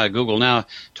is my Google Now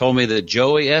told me that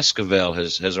Joey Esquivel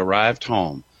has arrived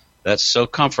home. That's so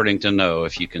comforting to know,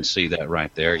 if you can see that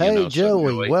right there. Hey,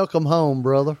 Joey, welcome home,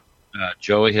 brother.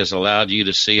 Joey has allowed you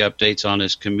to see updates on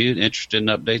his commute, interested in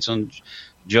updates on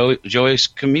Joey's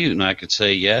commute, and I could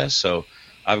say yes. So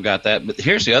I've got that. But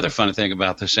here's the other funny thing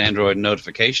about this Android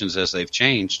notifications as they've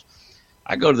changed.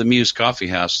 I go to the Muse Coffee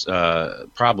House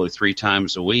probably 3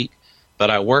 times a week, but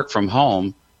I work from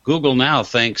home. Google Now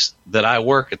thinks that I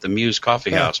work at the Muse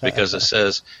Coffee House because it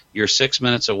says you're 6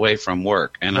 minutes away from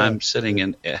work, and I'm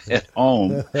sitting at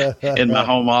home in my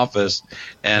home office,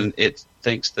 and it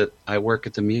thinks that I work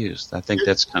at the Muse. I think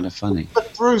that's kind of funny.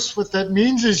 But Bruce, what that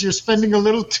means is you're spending a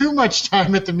little too much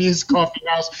time at the Muse Coffee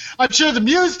House. I'm sure the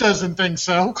Muse doesn't think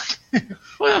so.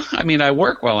 Well, I mean, I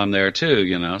work while I'm there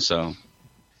too, so.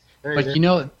 But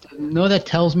that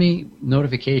tells me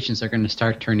notifications are going to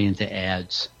start turning into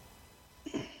ads.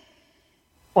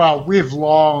 Well, we've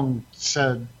long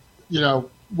said,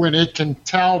 when it can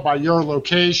tell by your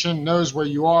location, knows where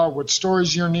you are, what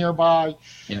stores you're nearby,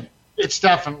 it's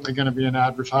definitely going to be an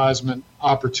advertisement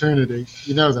opportunity.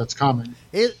 That's coming.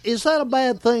 Is that a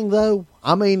bad thing, though?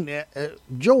 I mean,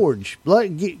 George,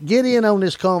 get in on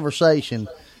this conversation.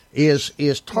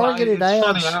 Is targeted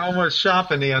ads? Funny. I was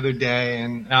shopping the other day,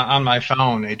 and on my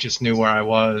phone, it just knew where I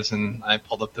was, and I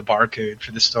pulled up the barcode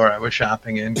for the store I was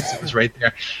shopping in because it was right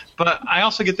there. But I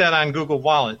also get that on Google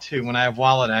Wallet too. When I have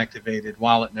Wallet activated,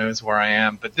 Wallet knows where I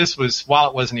am. But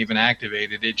Wallet wasn't even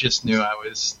activated; it just knew I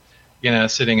was,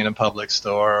 sitting in a public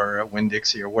store or a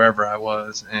Winn-Dixie or wherever I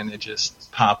was, and it just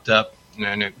popped up,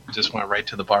 and it just went right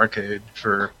to the barcode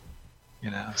for.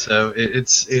 So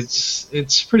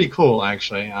it's pretty cool,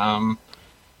 actually. I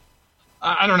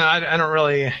don't know. I don't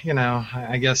really,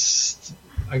 I guess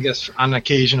on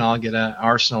occasion I'll get an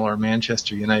Arsenal or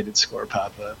Manchester United score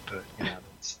pop up, but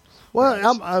that's.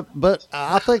 Well, but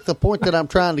I think the point that I'm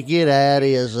trying to get at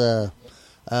is,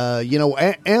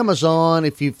 Amazon.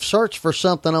 If you search for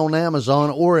something on Amazon,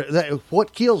 or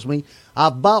what kills me,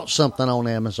 I've bought something on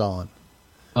Amazon.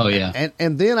 Oh, yeah.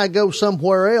 And then I go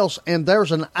somewhere else, and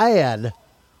there's an ad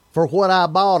for what I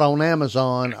bought on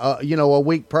Amazon, a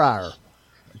week prior.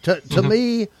 To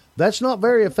me, that's not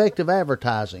very effective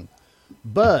advertising.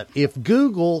 But if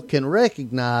Google can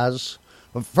recognize,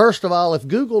 first of all, if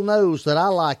Google knows that I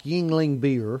like Yuengling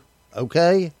beer,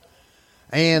 okay,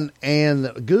 and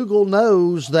Google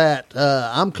knows that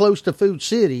I'm close to Food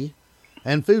City,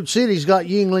 and Food City's got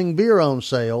Yuengling beer on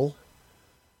sale,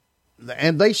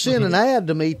 and they send an ad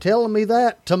to me telling me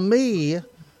that, to me,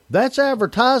 that's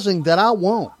advertising that I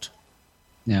want.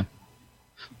 Yeah.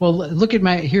 Well, look at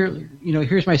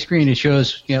here's my screen. It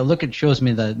shows, it shows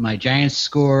me my Giants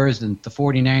scores and the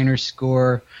 49ers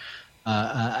score,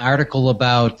 article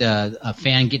about a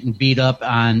fan getting beat up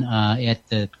at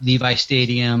the Levi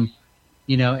Stadium,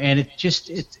 and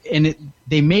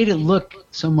they made it look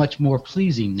so much more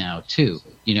pleasing now too,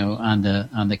 on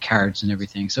the cards and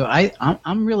everything. So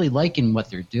I'm really liking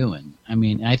what they're doing. I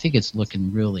mean, I think it's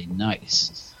looking really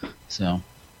nice. So.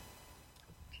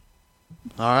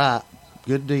 All right.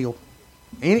 Good deal.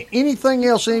 Anything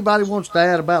else anybody wants to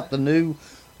add about the new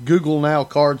Google Now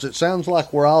cards? It sounds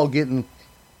like we're all getting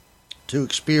to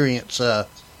experience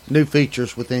new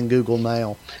features within Google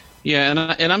Now.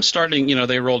 Yeah, and I'm starting.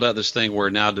 They rolled out this thing where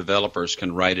now developers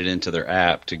can write it into their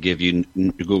app to give you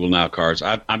Google Now cards.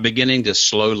 I'm beginning to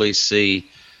slowly see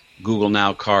Google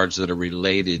Now cards that are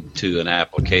related to an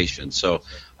application. So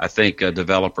I think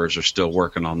developers are still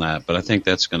working on that, but I think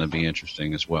that's going to be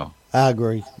interesting as well. I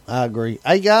agree.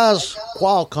 Hey guys,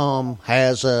 Qualcomm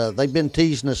has they've been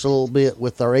teasing us a little bit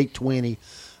with their 820.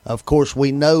 Of course,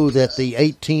 we know that the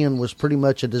 810 was pretty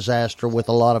much a disaster with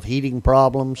a lot of heating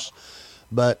problems.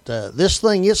 But this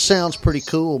thing, it sounds pretty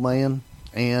cool, man.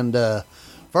 And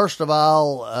first of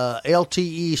all,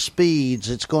 LTE speeds,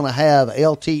 it's going to have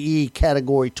LTE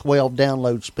Category 12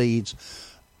 download speeds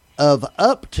of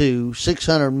up to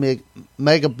 600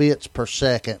 megabits per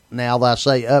second. Now, I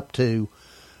say up to,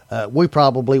 we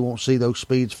probably won't see those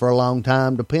speeds for a long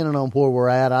time, depending on where we're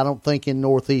at. I don't think in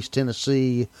Northeast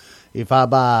Tennessee, if I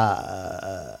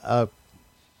buy a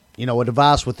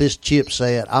device with this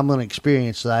chipset, I'm going to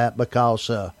experience that because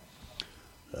a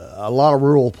lot of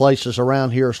rural places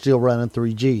around here are still running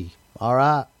 3G. All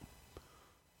right.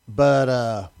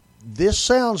 But this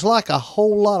sounds like a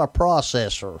whole lot of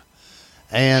processor.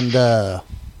 And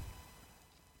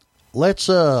let's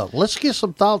get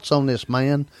some thoughts on this,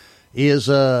 man. Is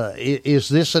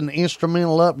this an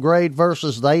instrumental upgrade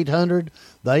versus the 800,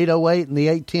 the 808, and the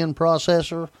 810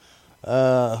 processor?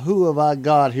 Who have I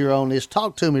got here on this?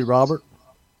 Talk to me, Robert.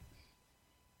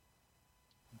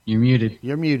 You're muted.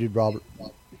 You're muted, Robert.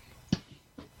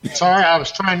 Sorry, I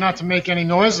was trying not to make any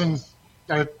noise, and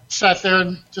I sat there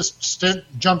and just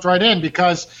jumped right in,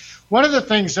 because one of the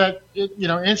things that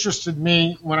interested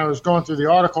me when I was going through the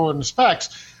article and the specs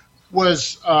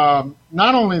was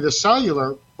not only the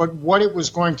cellular, but what it was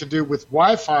going to do with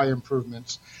Wi-Fi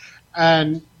improvements.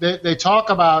 And they talk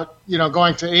about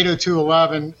going to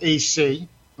 802.11 AC,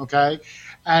 okay,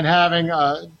 and having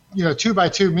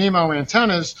 2x2 MIMO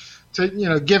antennas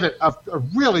to give it a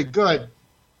really good,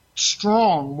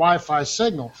 strong Wi-Fi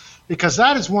signal, because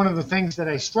that is one of the things that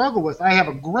I struggle with. I have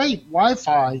a great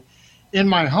Wi-Fi in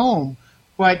my home,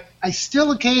 but I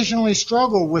still occasionally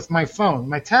struggle with my phone.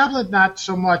 My tablet, not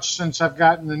so much since I've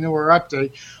gotten the newer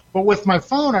update, but with my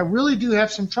phone, I really do have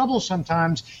some trouble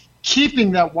sometimes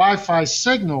keeping that Wi-Fi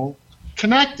signal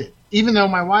connected. Even though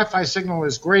my Wi-Fi signal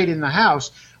is great in the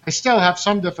house, I still have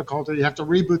some difficulty. You have to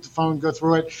reboot the phone, go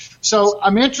through it. So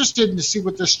I'm interested to see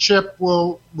what this chip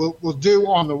will do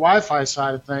on the Wi-Fi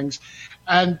side of things.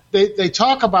 And they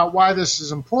talk about why this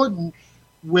is important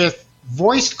with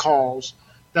voice calls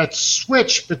that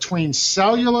switch between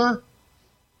cellular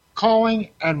calling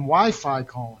and Wi-Fi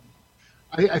calling.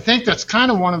 I think that's kind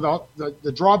of one of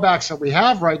the drawbacks that we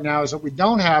have right now, is that we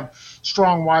don't have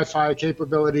strong Wi-Fi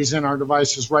capabilities in our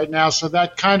devices right now, so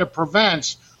that kind of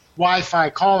prevents Wi-Fi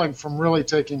calling from really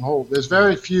taking hold. There's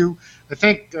very few. I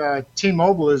think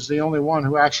T-Mobile is the only one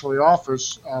who actually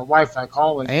offers Wi-Fi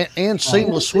calling. And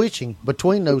seamless switching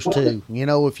between those two.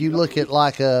 If you look at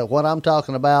like what I'm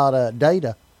talking about,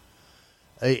 data,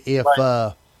 if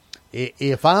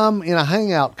I'm in a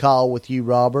hangout call with you,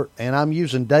 Robert, and I'm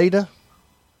using data,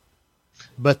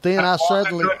 but then I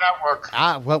suddenly,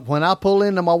 when I pull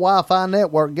into my Wi-Fi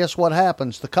network, guess what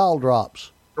happens? The call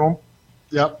drops.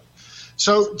 Yep.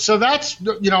 So that's,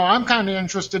 I'm kind of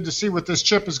interested to see what this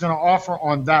chip is going to offer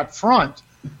on that front.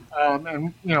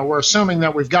 And we're assuming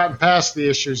that we've gotten past the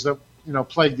issues that,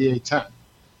 plagued the A10.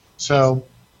 So,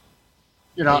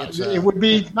 it would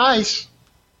be nice.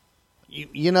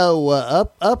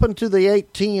 Up until the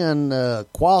 810,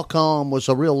 Qualcomm was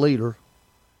a real leader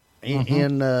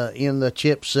in the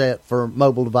chipset for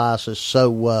mobile devices.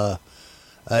 So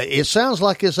it sounds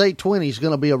like this 820 is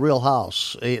going to be a real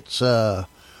house. It's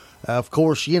of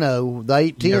course, the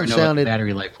 810 sounded. What the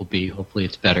battery life will be. Hopefully,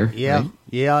 it's better. Yeah, right?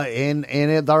 yeah, and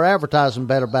they're advertising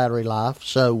better battery life.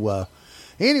 So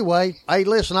anyway, hey,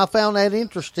 listen, I found that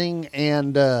interesting,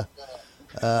 and. But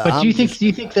do you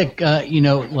think that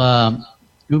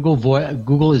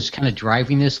Google is kind of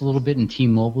driving this a little bit, and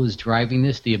T-Mobile is driving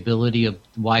this, the ability of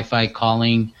Wi-Fi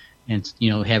calling and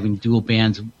having dual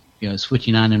bands,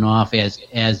 switching on and off as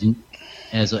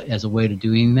a way to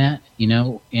doing that,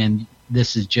 and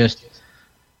this is just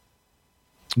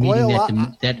meeting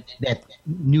that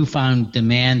newfound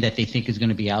demand that they think is going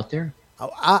to be out there?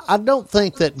 I don't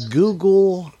think that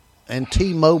Google and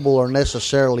T-Mobile are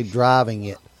necessarily driving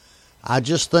it. I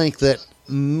just think that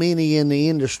many in the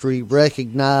industry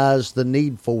recognize the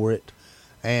need for it,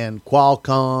 and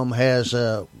Qualcomm has,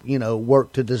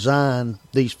 worked to design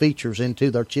these features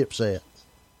into their chipset.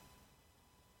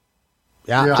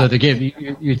 Yeah. So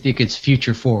you think it's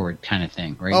future forward kind of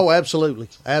thing, right? Oh, absolutely,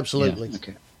 absolutely. Yeah.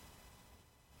 Okay.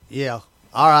 Yeah.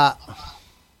 All right.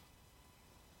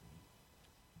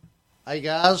 Hey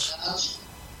guys.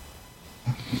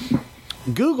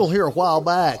 Google here a while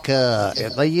back,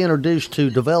 they introduced to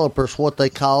developers what they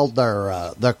called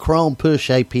their Chrome Push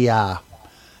API,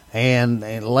 and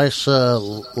let's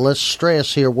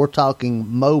stress here we're talking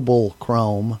mobile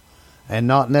Chrome, and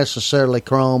not necessarily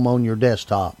Chrome on your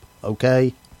desktop.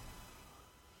 Okay.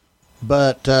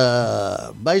 But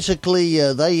basically,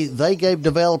 they gave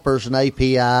developers an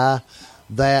API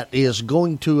that is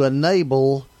going to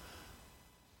enable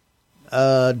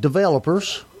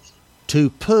developers to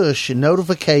push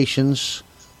notifications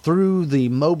through the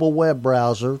mobile web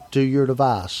browser to your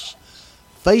device.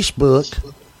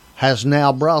 Facebook has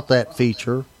now brought that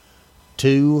feature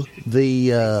to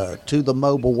the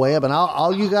mobile web, and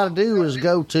all you got to do is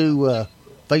go to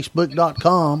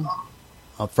facebook.com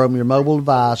from your mobile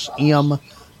device, m.facebook.com.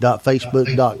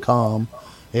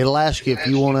 It'll ask you if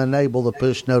you want to enable the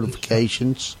push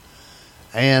notifications.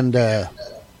 And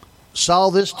saw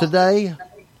this today,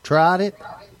 tried it,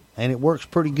 and it works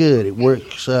pretty good. It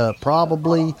works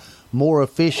probably more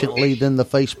efficiently than the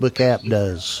Facebook app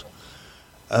does.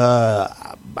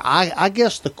 I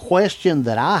guess the question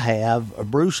that I have,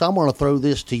 Bruce, I'm going to throw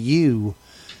this to you.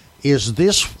 Is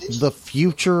this the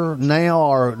future now,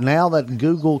 or now that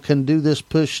Google can do this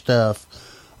push stuff,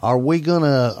 are we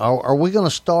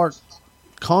gonna start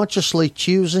consciously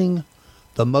choosing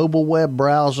the mobile web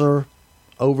browser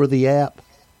over the app?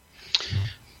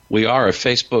 We are. If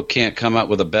Facebook can't come up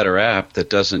with a better app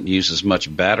that doesn't use as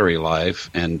much battery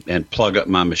life and plug up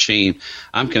my machine,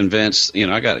 I'm convinced. You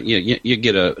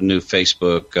get a new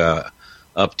Facebook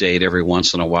update every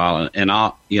once in a while, and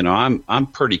I'm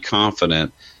pretty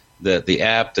confident that the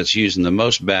app that's using the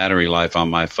most battery life on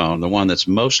my phone, the one that's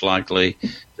most likely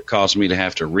to cause me to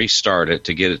have to restart it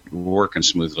to get it working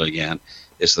smoothly again,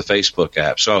 is the Facebook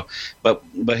app. So, but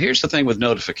here's the thing with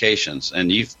notifications,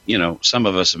 and some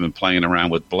of us have been playing around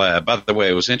with Blab. By the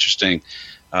way, it was interesting,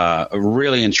 a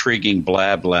really intriguing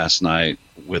Blab last night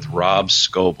with Robert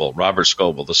Scoble,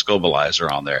 the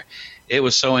Scobleizer on there. It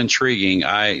was so intriguing.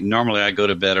 Normally I go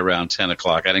to bed around 10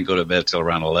 o'clock. I didn't go to bed till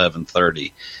around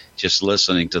 11:30. Just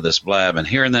listening to this blab and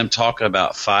hearing them talking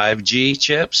about 5G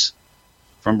chips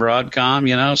from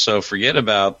Broadcom, so forget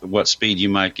about what speed you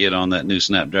might get on that new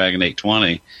Snapdragon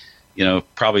 820.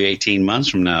 Probably 18 months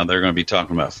from now, they're going to be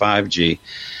talking about 5G.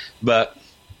 But,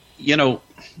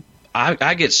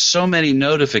 I get so many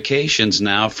notifications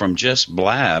now from just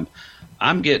blab.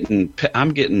 I'm getting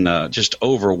just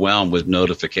overwhelmed with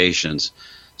notifications.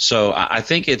 So I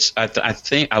think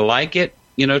I like it,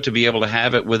 to be able to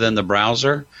have it within the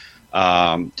browser.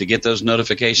 To get those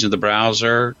notifications of the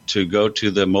browser, to go to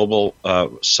the mobile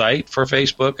site for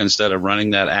Facebook instead of running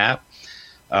that app.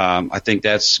 I think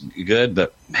that's good,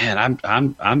 but man,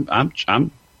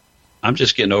 I'm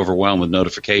just getting overwhelmed with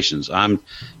notifications. I'm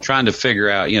trying to figure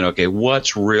out,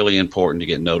 what's really important to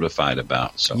get notified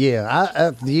about. So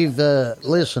yeah,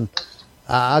 listen.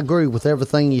 I agree with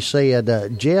everything you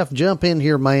said. Jeff, jump in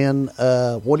here, man.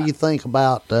 What do you think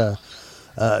about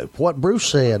what Bruce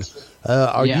said?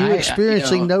 Are you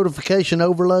experiencing notification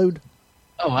overload?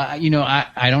 Oh,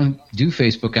 I don't do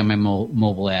Facebook on my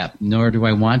mobile app, nor do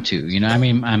I want to.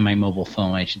 On my mobile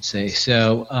phone, I should say.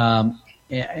 So,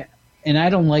 and I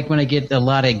don't like when I get a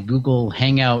lot of Google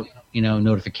Hangout,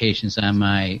 notifications on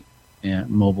my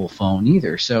mobile phone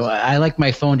either. So I like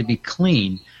my phone to be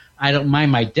clean. I don't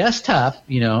mind my desktop,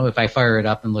 if I fire it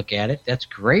up and look at it, that's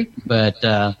great. But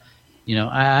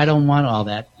I don't want all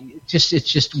that. It's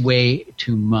just way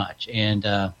too much. And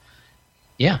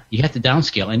you have to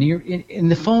downscale.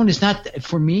 And the phone is not,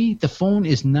 for me, the phone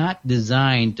is not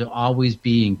designed to always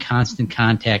be in constant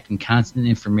contact and constant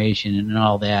information and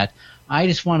all that. I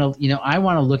just want to, I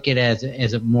want to look at it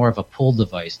as a more of a pull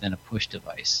device than a push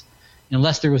device,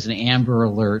 unless there was an Amber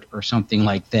Alert or something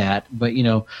like that. But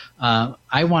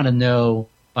I want to know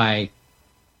by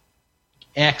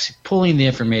pulling the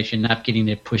information, not getting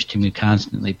it pushed to me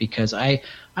constantly, because I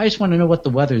just want to know what the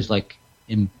weather's like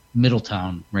in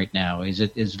Middletown right now.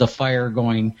 Is the fire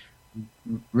going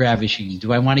ravishing?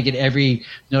 Do I want to get every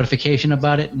notification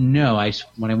about it? No.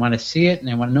 When I want to see it and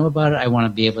I want to know about it, I want to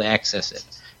be able to access it,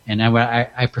 and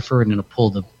I prefer it in a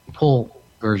pull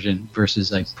version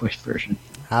versus a push version.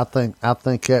 I think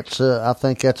that's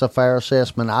a fair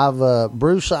assessment.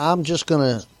 Bruce, I'm just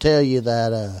going to tell you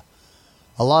that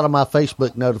a lot of my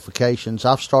Facebook notifications,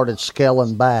 I've started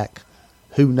scaling back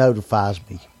who notifies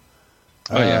me.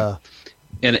 Oh yeah.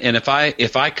 And if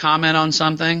I comment on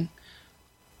something,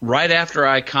 right after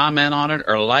I comment on it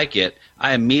or like it,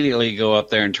 I immediately go up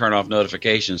there and turn off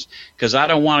notifications, because I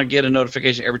don't want to get a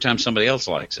notification every time somebody else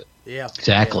likes it. Yeah.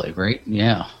 Exactly, right?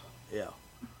 Yeah. Yeah.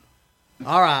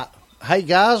 All right. Hey,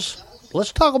 guys,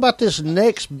 let's talk about this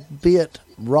next bit,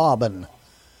 Robin.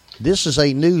 This is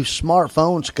a new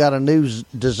smartphone. It's got a new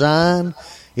design.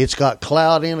 It's got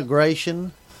cloud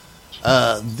integration.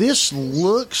 This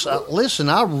looks, listen,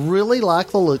 I really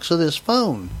like the looks of this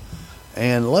phone.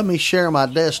 And let me share my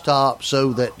desktop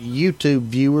so that YouTube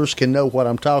viewers can know what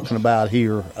I'm talking about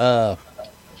here.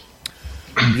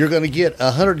 You're going to get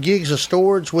 100 gigs of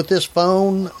storage with this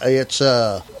phone. It's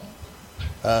the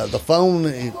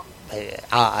phone,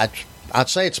 I'd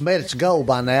say it's met its goal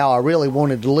by now. I really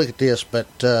wanted to look at this, but,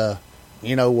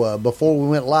 before we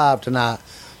went live tonight,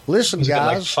 listen,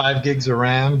 guys. Like 5 gigs of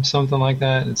RAM, something like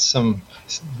that. It's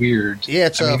weird. Yeah,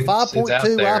 it's a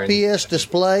 5.2 IPS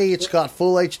display. It's got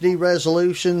full HD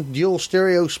resolution, dual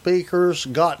stereo speakers,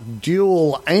 got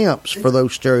dual amps for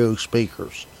those stereo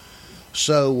speakers.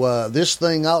 So this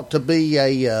thing ought to be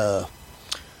if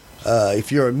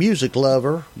you're a music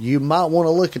lover, you might want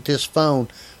to look at this phone.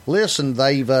 Listen,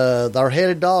 they're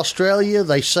headed to Australia.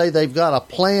 They say they've got a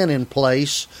plan in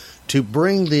place to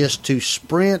bring this to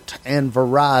Sprint and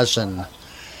Verizon.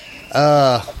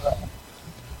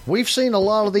 We've seen a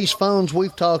lot of these phones.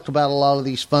 We've talked about a lot of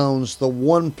these phones. The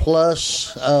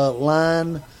OnePlus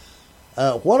line.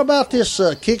 What about this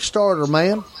Kickstarter,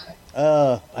 man?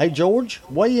 Hey, George,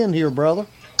 weigh in here, brother.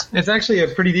 It's actually a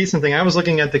pretty decent thing. I was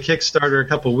looking at the Kickstarter a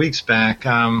couple of weeks back.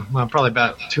 Probably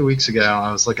about 2 weeks ago,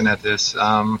 I was looking at this.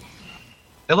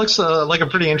 It looks like a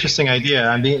pretty interesting idea.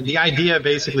 I mean, the idea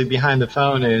basically behind the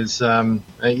phone is,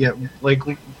 like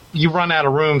you run out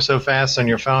of room so fast on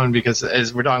your phone because,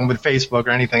 as we're talking with Facebook or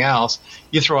anything else,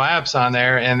 you throw apps on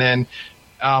there, and then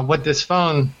what this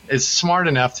phone is smart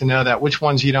enough to know that which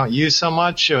ones you don't use so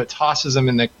much, so it tosses them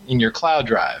in your cloud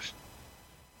drive.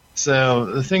 So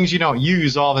the things you don't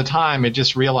use all the time, it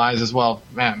just realizes, well,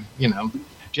 man,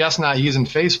 Jeff's not using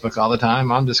Facebook all the time.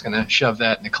 I'm just going to shove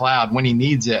that in the cloud. When he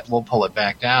needs it, we'll pull it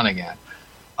back down again.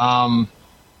 I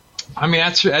mean,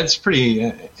 that's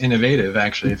pretty innovative,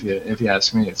 actually. If you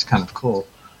ask me, it's kind of cool.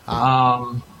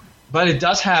 But it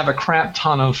does have a crap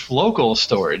ton of local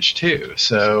storage too.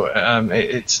 So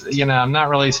it's I'm not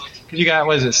really, because you got,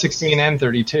 what is it, 16 and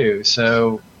 32.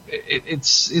 So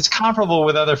it's comparable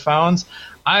with other phones.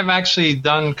 I've actually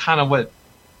done kind of what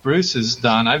Bruce has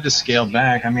done. I've just scaled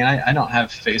back. I mean, I don't have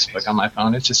Facebook on my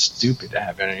phone. It's just stupid to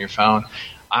have it on your phone.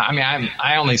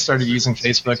 I only started using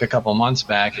Facebook a couple months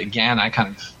back. Again, I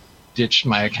kind of ditched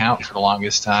my account for the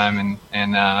longest time,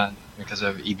 and because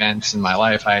of events in my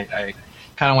life, I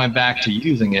kind of went back to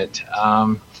using it.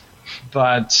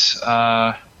 But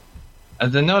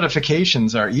the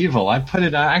notifications are evil. I put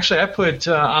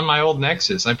on my old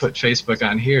Nexus, I put Facebook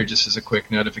on here just as a quick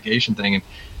notification thing, and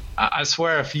I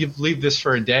swear if you leave this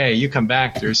for a day, you come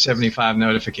back, there's 75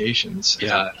 notifications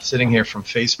sitting here from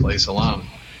Faceplace alone.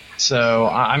 So,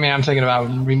 I'm thinking about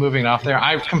removing it off there.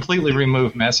 I completely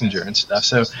removed Messenger and stuff.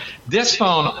 So this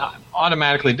phone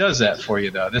automatically does that for you,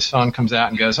 though. This phone comes out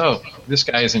and goes, oh, this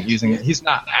guy isn't using it. He's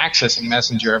not accessing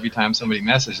Messenger every time somebody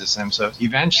messages him. So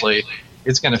eventually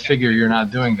it's going to figure you're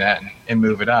not doing that and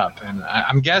move it up. And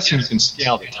I'm guessing you can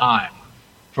scale the time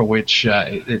for which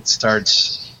it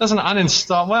starts. Doesn't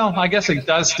uninstall. Well, I guess it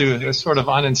does do a sort of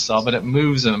uninstall, but it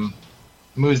moves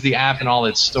the app and all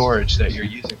its storage that you're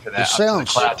using for that up to the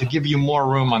cloud to give you more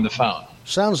room on the phone.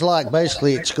 Sounds like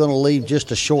basically it's going to leave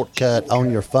just a shortcut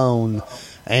on your phone,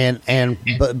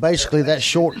 but basically that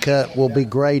shortcut will be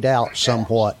grayed out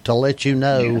somewhat to let you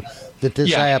know that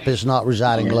this app is not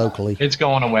residing locally. It's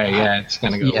going away. Yeah, it's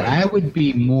going to go away. I would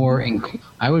be more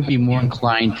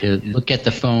inclined to look at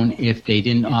the phone if they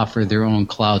didn't offer their own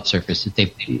cloud service.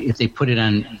 If they put it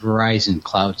on Verizon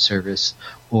cloud service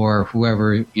or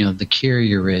whoever the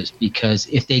carrier is, because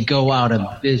if they go out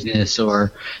of business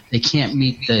or they can't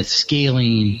meet the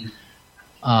scaling,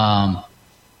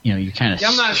 you kind of.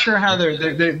 I'm not sure how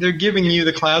they're giving you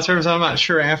the cloud service. I'm not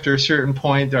sure after a certain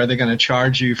point are they going to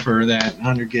charge you for that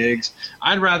 100 gigs.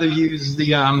 I'd rather use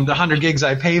the 100 gigs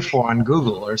I pay for on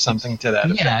Google or something to that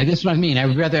effect. Yeah, that's what I mean.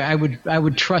 I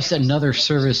would trust another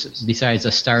service besides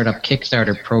a startup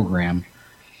Kickstarter program,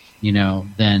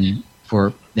 than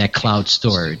for that cloud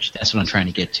storage. That's what I'm trying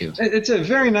to get to. It's a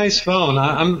very nice phone.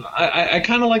 I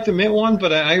kind of like the mint one,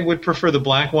 but I would prefer the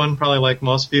black one, probably like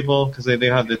most people, because they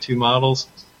have the two models.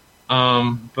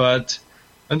 But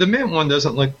the mint one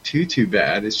doesn't look too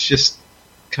bad. It's just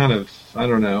kind of, I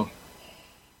don't know,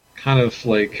 kind of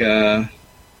like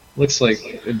looks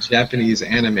like a Japanese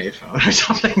anime phone or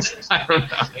something.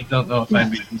 I don't know if I'd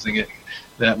be using it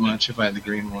that much if I had the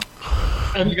green one.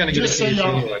 And you're going to get a case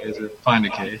anyway, to find a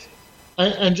case.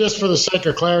 And just for the sake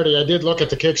of clarity, I did look at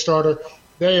the Kickstarter.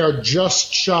 They are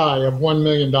just shy of $1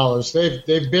 million.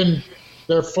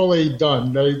 They're fully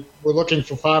done. They were looking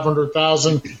for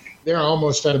 $500,000. they're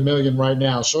almost at 1 million right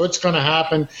now. So it's going to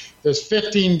happen. There's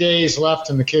 15 days left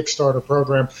in the Kickstarter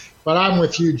program. But I'm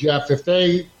with you, Jeff. If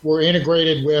they were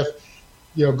integrated with,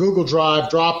 Google Drive,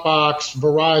 Dropbox,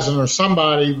 Verizon, or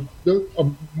somebody, a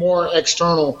more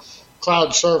external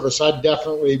cloud service, I'd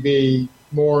definitely be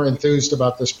more enthused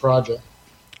about this project.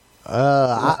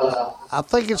 I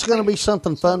think it's going to be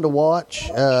something fun to watch.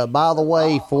 By the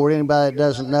way, for anybody that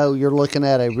doesn't know, you're looking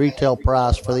at a retail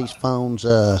price for these phones,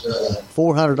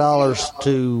 $400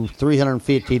 to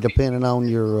 $350, depending on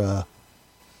your,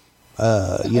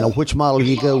 which model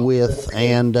you go with.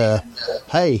 And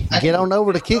hey, get on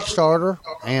over to Kickstarter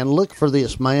and look for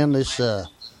this, man. This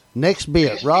next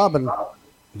bit, Robin,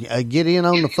 get in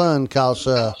on the fun, cause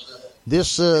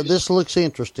this looks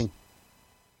interesting.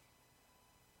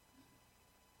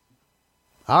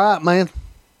 All right, man.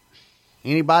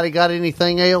 Anybody got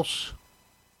anything else?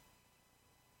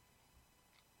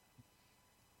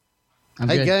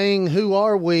 Hey, good. Gang, who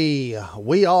are we?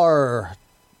 We are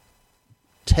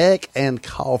Tech and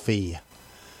Coffee.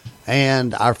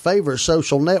 And our favorite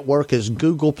social network is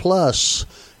Google+.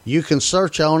 You can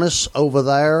search on us over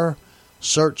there.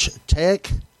 Search Tech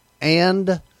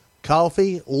and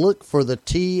Coffee. Look for the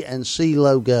T and C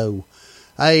logo.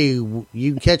 Hey, you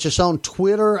can catch us on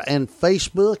Twitter and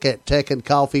Facebook at Tech and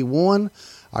Coffee 1.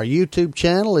 Our YouTube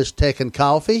channel is Tech and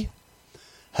Coffee.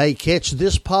 Hey, catch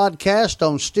this podcast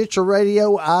on Stitcher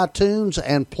Radio, iTunes,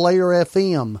 and Player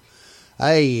FM.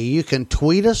 Hey, you can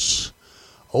tweet us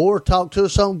or talk to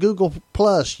us on Google+.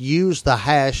 Use the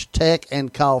hash Tech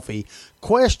and Coffee.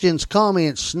 Questions,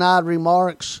 comments, snide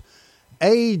remarks,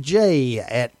 AJ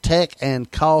at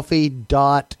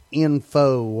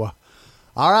techandcoffee.info.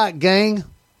 All right, gang.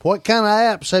 What kind of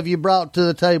apps have you brought to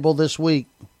the table this week?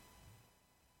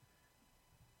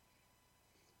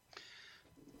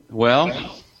 Well,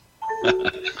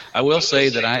 I will say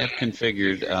that I have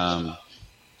configured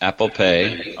Apple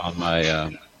Pay on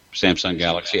my Samsung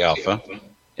Galaxy Alpha,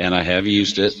 and I have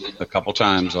used it a couple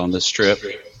times on this trip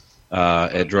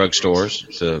at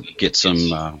drugstores to get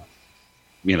some,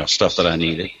 stuff that I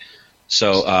needed.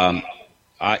 So,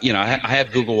 I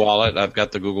have Google Wallet. I've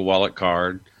got the Google Wallet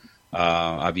card.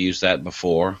 I've used that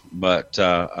before, but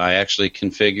I actually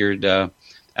configured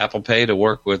Apple Pay to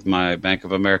work with my Bank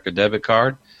of America debit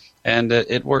card, and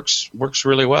it works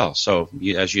really well. So,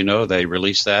 as you know, they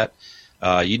released that.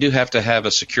 You do have to have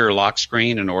a secure lock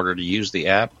screen in order to use the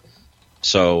app.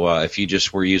 So if you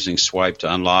just were using swipe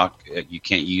to unlock, you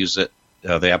can't use it.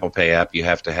 The Apple Pay app, you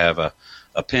have to have a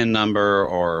PIN number,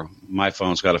 or my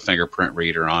phone's got a fingerprint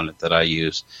reader on it that I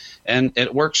use, and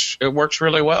it works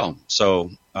really well.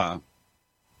 So,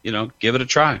 give it a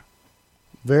try.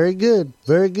 Very good.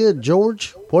 Very good.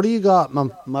 George, what do you got,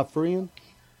 my friend?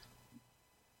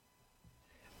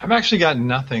 I've actually got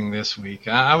nothing this week.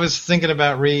 I was thinking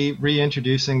about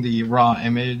reintroducing the raw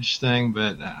image thing,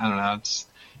 but I don't know.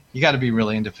 You got to be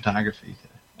really into photography.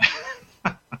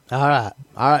 All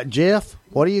right, Jeff,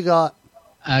 what do you got?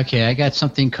 Okay, I got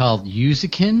something called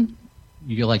Usikin.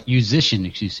 You're like musician,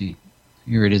 excuse me.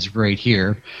 Here it is right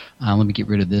here. Let me get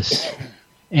rid of this.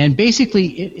 And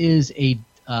basically, it is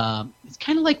it's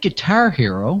kind of like Guitar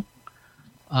Hero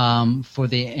for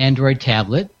the Android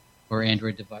tablet or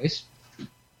Android device.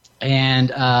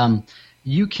 And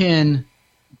you can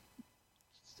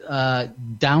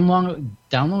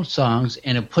download songs,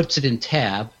 and it puts it in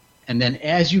tab. And then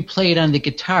as you play it on the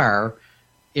guitar,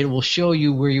 it will show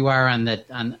you where you are on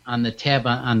the tab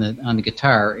on the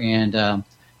guitar and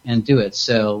do it.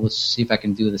 So let's see if I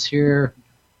can do this here.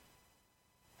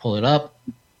 Pull it up,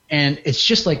 and it's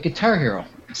just like Guitar Hero.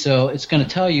 So it's going to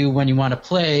tell you when you want to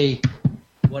play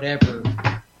whatever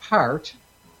part,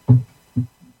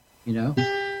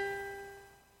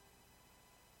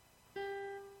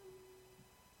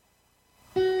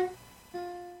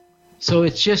 So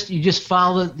it's just you just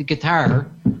follow the guitar,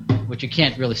 which you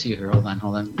can't really see here. Hold on.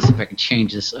 Let's see if I can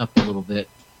change this up a little bit.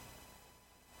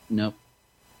 Nope,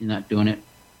 you're not doing it.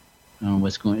 I don't know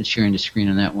what's going on. It's sharing the screen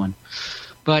on that one.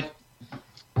 But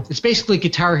it's basically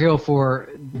Guitar Hero for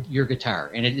your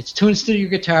guitar. And it's tuned to your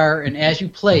guitar, and as you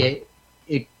play it,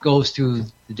 it goes through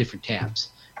the different tabs.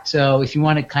 So if you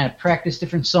want to kind of practice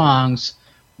different songs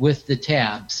with the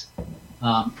tabs,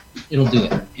 it'll do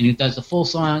it. And it does the full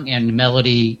song and the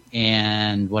melody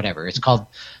and whatever. It's called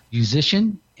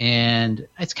Musician, and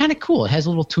it's kind of cool. It has a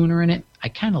little tuner in it. I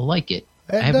kind of like it.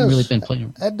 I haven't really been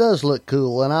playing. That does look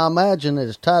cool, and I imagine that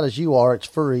as tight as you are, it's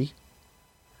free.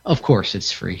 Of course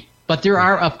it's free. But there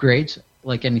are upgrades,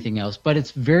 like anything else. But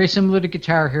it's very similar to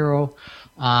Guitar Hero,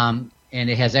 and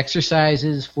it has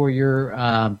exercises for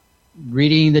your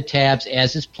reading the tabs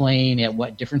as it's playing at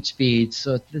what different speeds.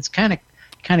 So it's kind of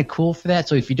kind of cool for that.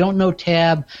 So if you don't know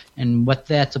Tab and what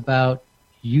that's about,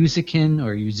 Musican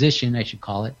or Musician, I should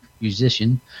call it,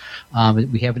 Musician.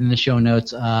 We have it in the show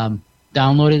notes.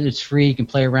 Download it. It's free. You can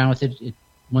play around with it.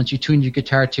 Once you tune your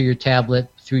guitar to your tablet,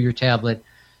 through your tablet,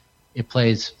 it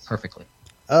plays perfectly.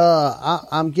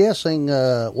 I'm guessing,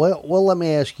 well, let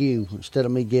me ask you, instead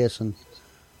of me guessing,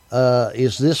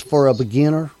 is this for a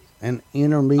beginner, an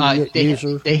intermediate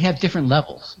user? They have different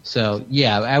levels. So,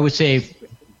 yeah, I would say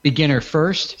beginner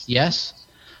first, yes.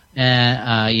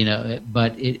 And,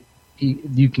 but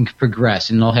you can progress,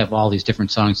 and they'll have all these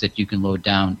different songs that you can load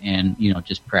down and,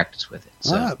 just practice with it.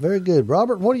 So. All right, very good.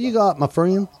 Robert, what do you got, my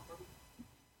friend?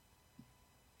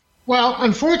 Well,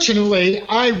 unfortunately,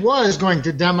 I was going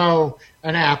to demo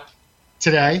an app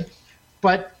today,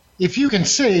 but if you can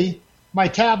see, my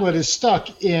tablet is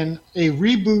stuck in a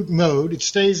reboot mode. It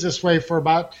stays this way for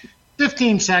about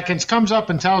 15 seconds, comes up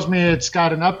and tells me it's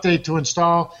got an update to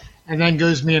install, and then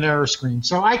gives me an error screen.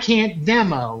 So I can't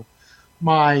demo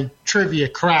my trivia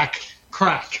crack.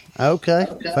 Okay,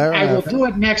 fair I enough. will do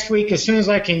it next week as soon as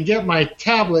I can get my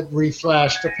tablet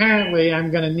reflashed. Apparently, I'm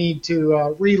going to need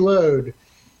to reload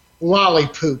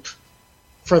Lollipoop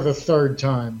for the third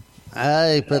time.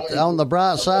 Hey, but on the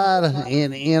bright side,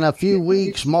 in a few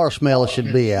weeks, Marshmallow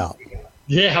should be out.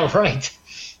 Yeah, right.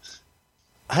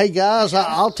 Hey guys,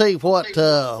 I'll tell you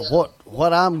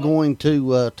what I'm going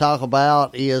to talk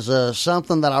about is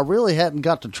something that I really hadn't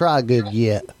got to try good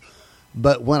yet.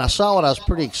 But when I saw it, I was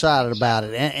pretty excited about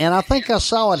it, and I think I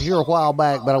saw it here a while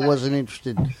back, but I wasn't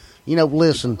interested.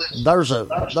 Listen, there's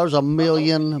a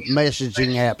million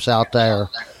messaging apps out there.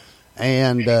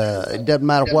 And it doesn't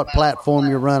matter what platform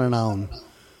you're running on.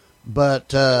 But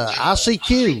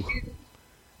ICQ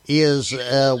is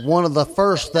one of the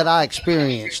first that I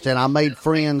experienced, and I made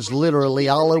friends literally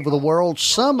all over the world.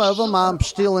 Some of them I'm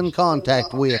still in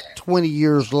contact with 20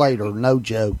 years later, no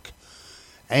joke.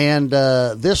 And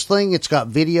this thing, it's got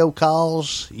video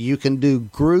calls. You can do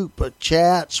group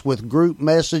chats with group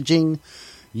messaging.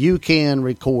 You can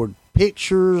record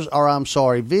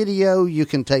video. You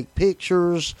can take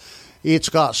pictures. It's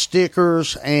got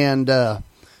stickers, and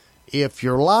if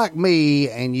you're like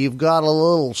me and you've got a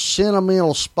little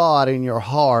sentimental spot in your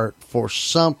heart for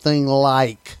something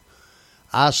like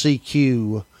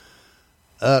ICQ,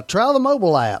 try the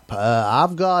mobile app.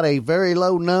 I've got a very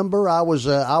low number. I was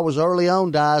early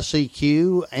on to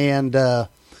ICQ, and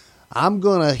I'm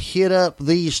going to hit up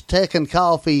these Tech and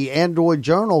Coffee Android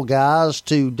Journal guys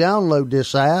to download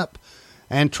this app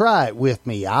and try it with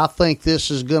me. I think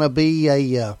this is going to be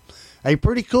a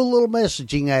pretty cool little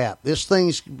messaging app. This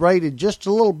thing's rated just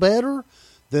a little better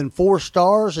than 4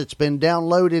 stars. It's been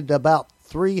downloaded about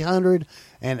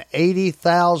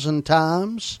 380,000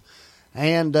 times,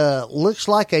 and looks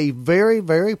like a very,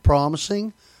 very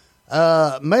promising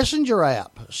messenger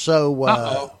app.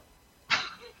 So,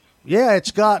 yeah, it's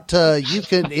got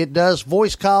it does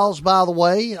voice calls, by the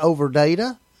way, over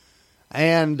data,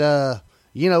 and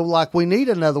like we need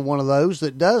another one of those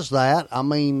that does that. I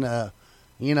mean, as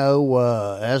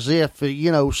if,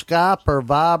 Skype or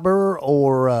Viber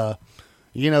or,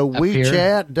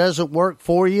 WeChat doesn't work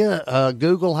for you.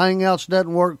 Google Hangouts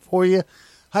doesn't work for you.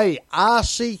 Hey,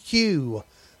 ICQ.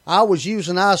 I was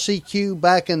using ICQ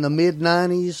back in the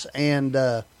mid-90s, and,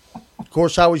 of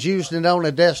course, I was using it on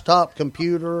a desktop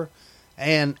computer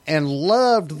and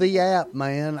loved the app,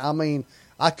 man. I mean,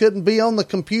 I couldn't be on the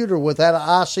computer without an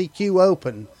ICQ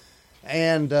open.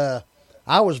 And,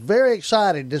 I was very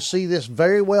excited to see this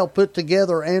very well put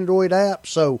together Android app.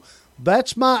 So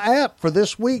that's my app for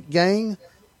this week, gang.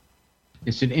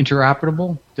 Is it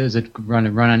interoperable? Does it run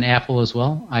on Apple as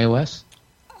well, iOS?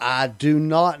 I do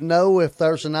not know if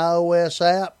there's an iOS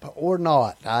app or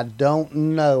not. I don't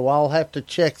know. I'll have to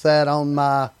check that on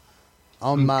my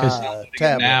tablet.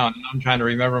 Now, and I'm trying to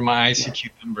remember my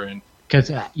ICQ number. Because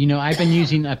I've been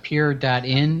using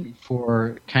Appear.in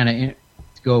for kind of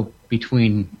to go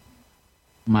between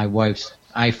my wife's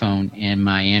iPhone and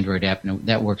my Android app, and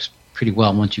that works pretty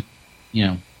well. Once you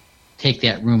take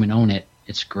that room and own it,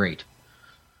 it's great.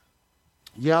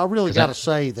 Yeah, I really got to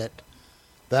say that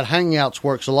Hangouts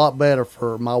works a lot better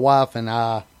for my wife and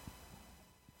I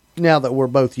now that we're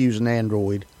both using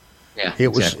Android. Yeah, it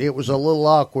was a little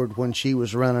awkward when she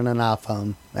was running an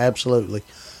iPhone. Absolutely.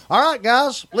 All right,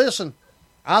 guys, listen,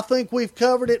 I think we've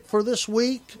covered it for this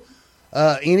week.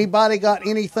 Anybody got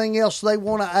anything else they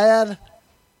want to add?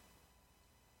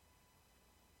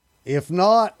 If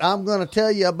not, I'm going to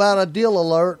tell you about a deal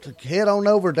alert. Head on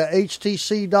over to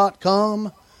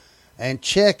htc.com and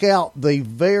check out the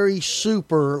very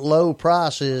super low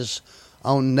prices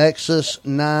on Nexus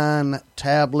 9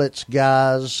 tablets,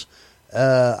 guys.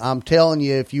 I'm telling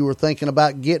you, if you were thinking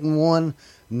about getting one,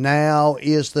 now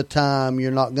is the time.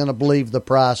 You're not going to believe the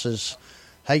prices.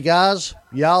 Hey, guys,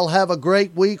 y'all have a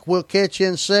great week. We'll catch you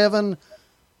in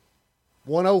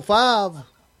 7-105.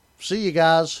 See you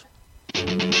guys.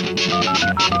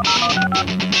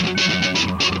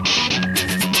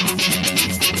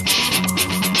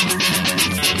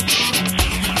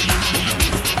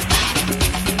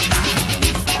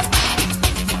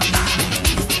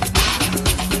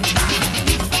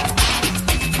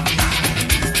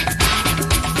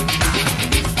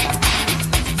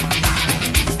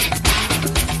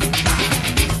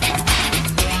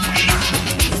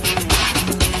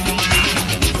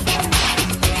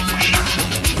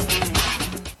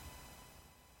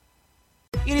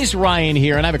 It is Ryan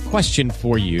here, and I have a question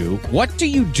for you. What do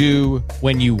you do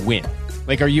when you win?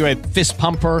 Like, are you a fist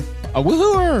pumper, a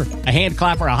woohooer, a hand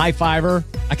clapper, a high fiver?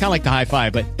 I kind of like the high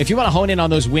five, but if you want to hone in on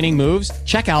those winning moves,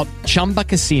 check out Chumba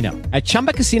Casino. At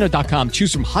ChumbaCasino.com,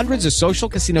 choose from hundreds of social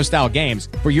casino-style games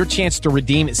for your chance to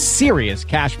redeem serious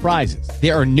cash prizes.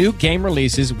 There are new game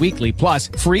releases weekly, plus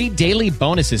free daily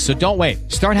bonuses, so don't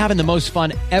wait. Start having the most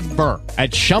fun ever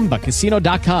at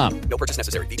ChumbaCasino.com. No purchase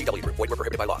necessary. VGW Group. Void where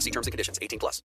prohibited by law. See terms and conditions. 18+.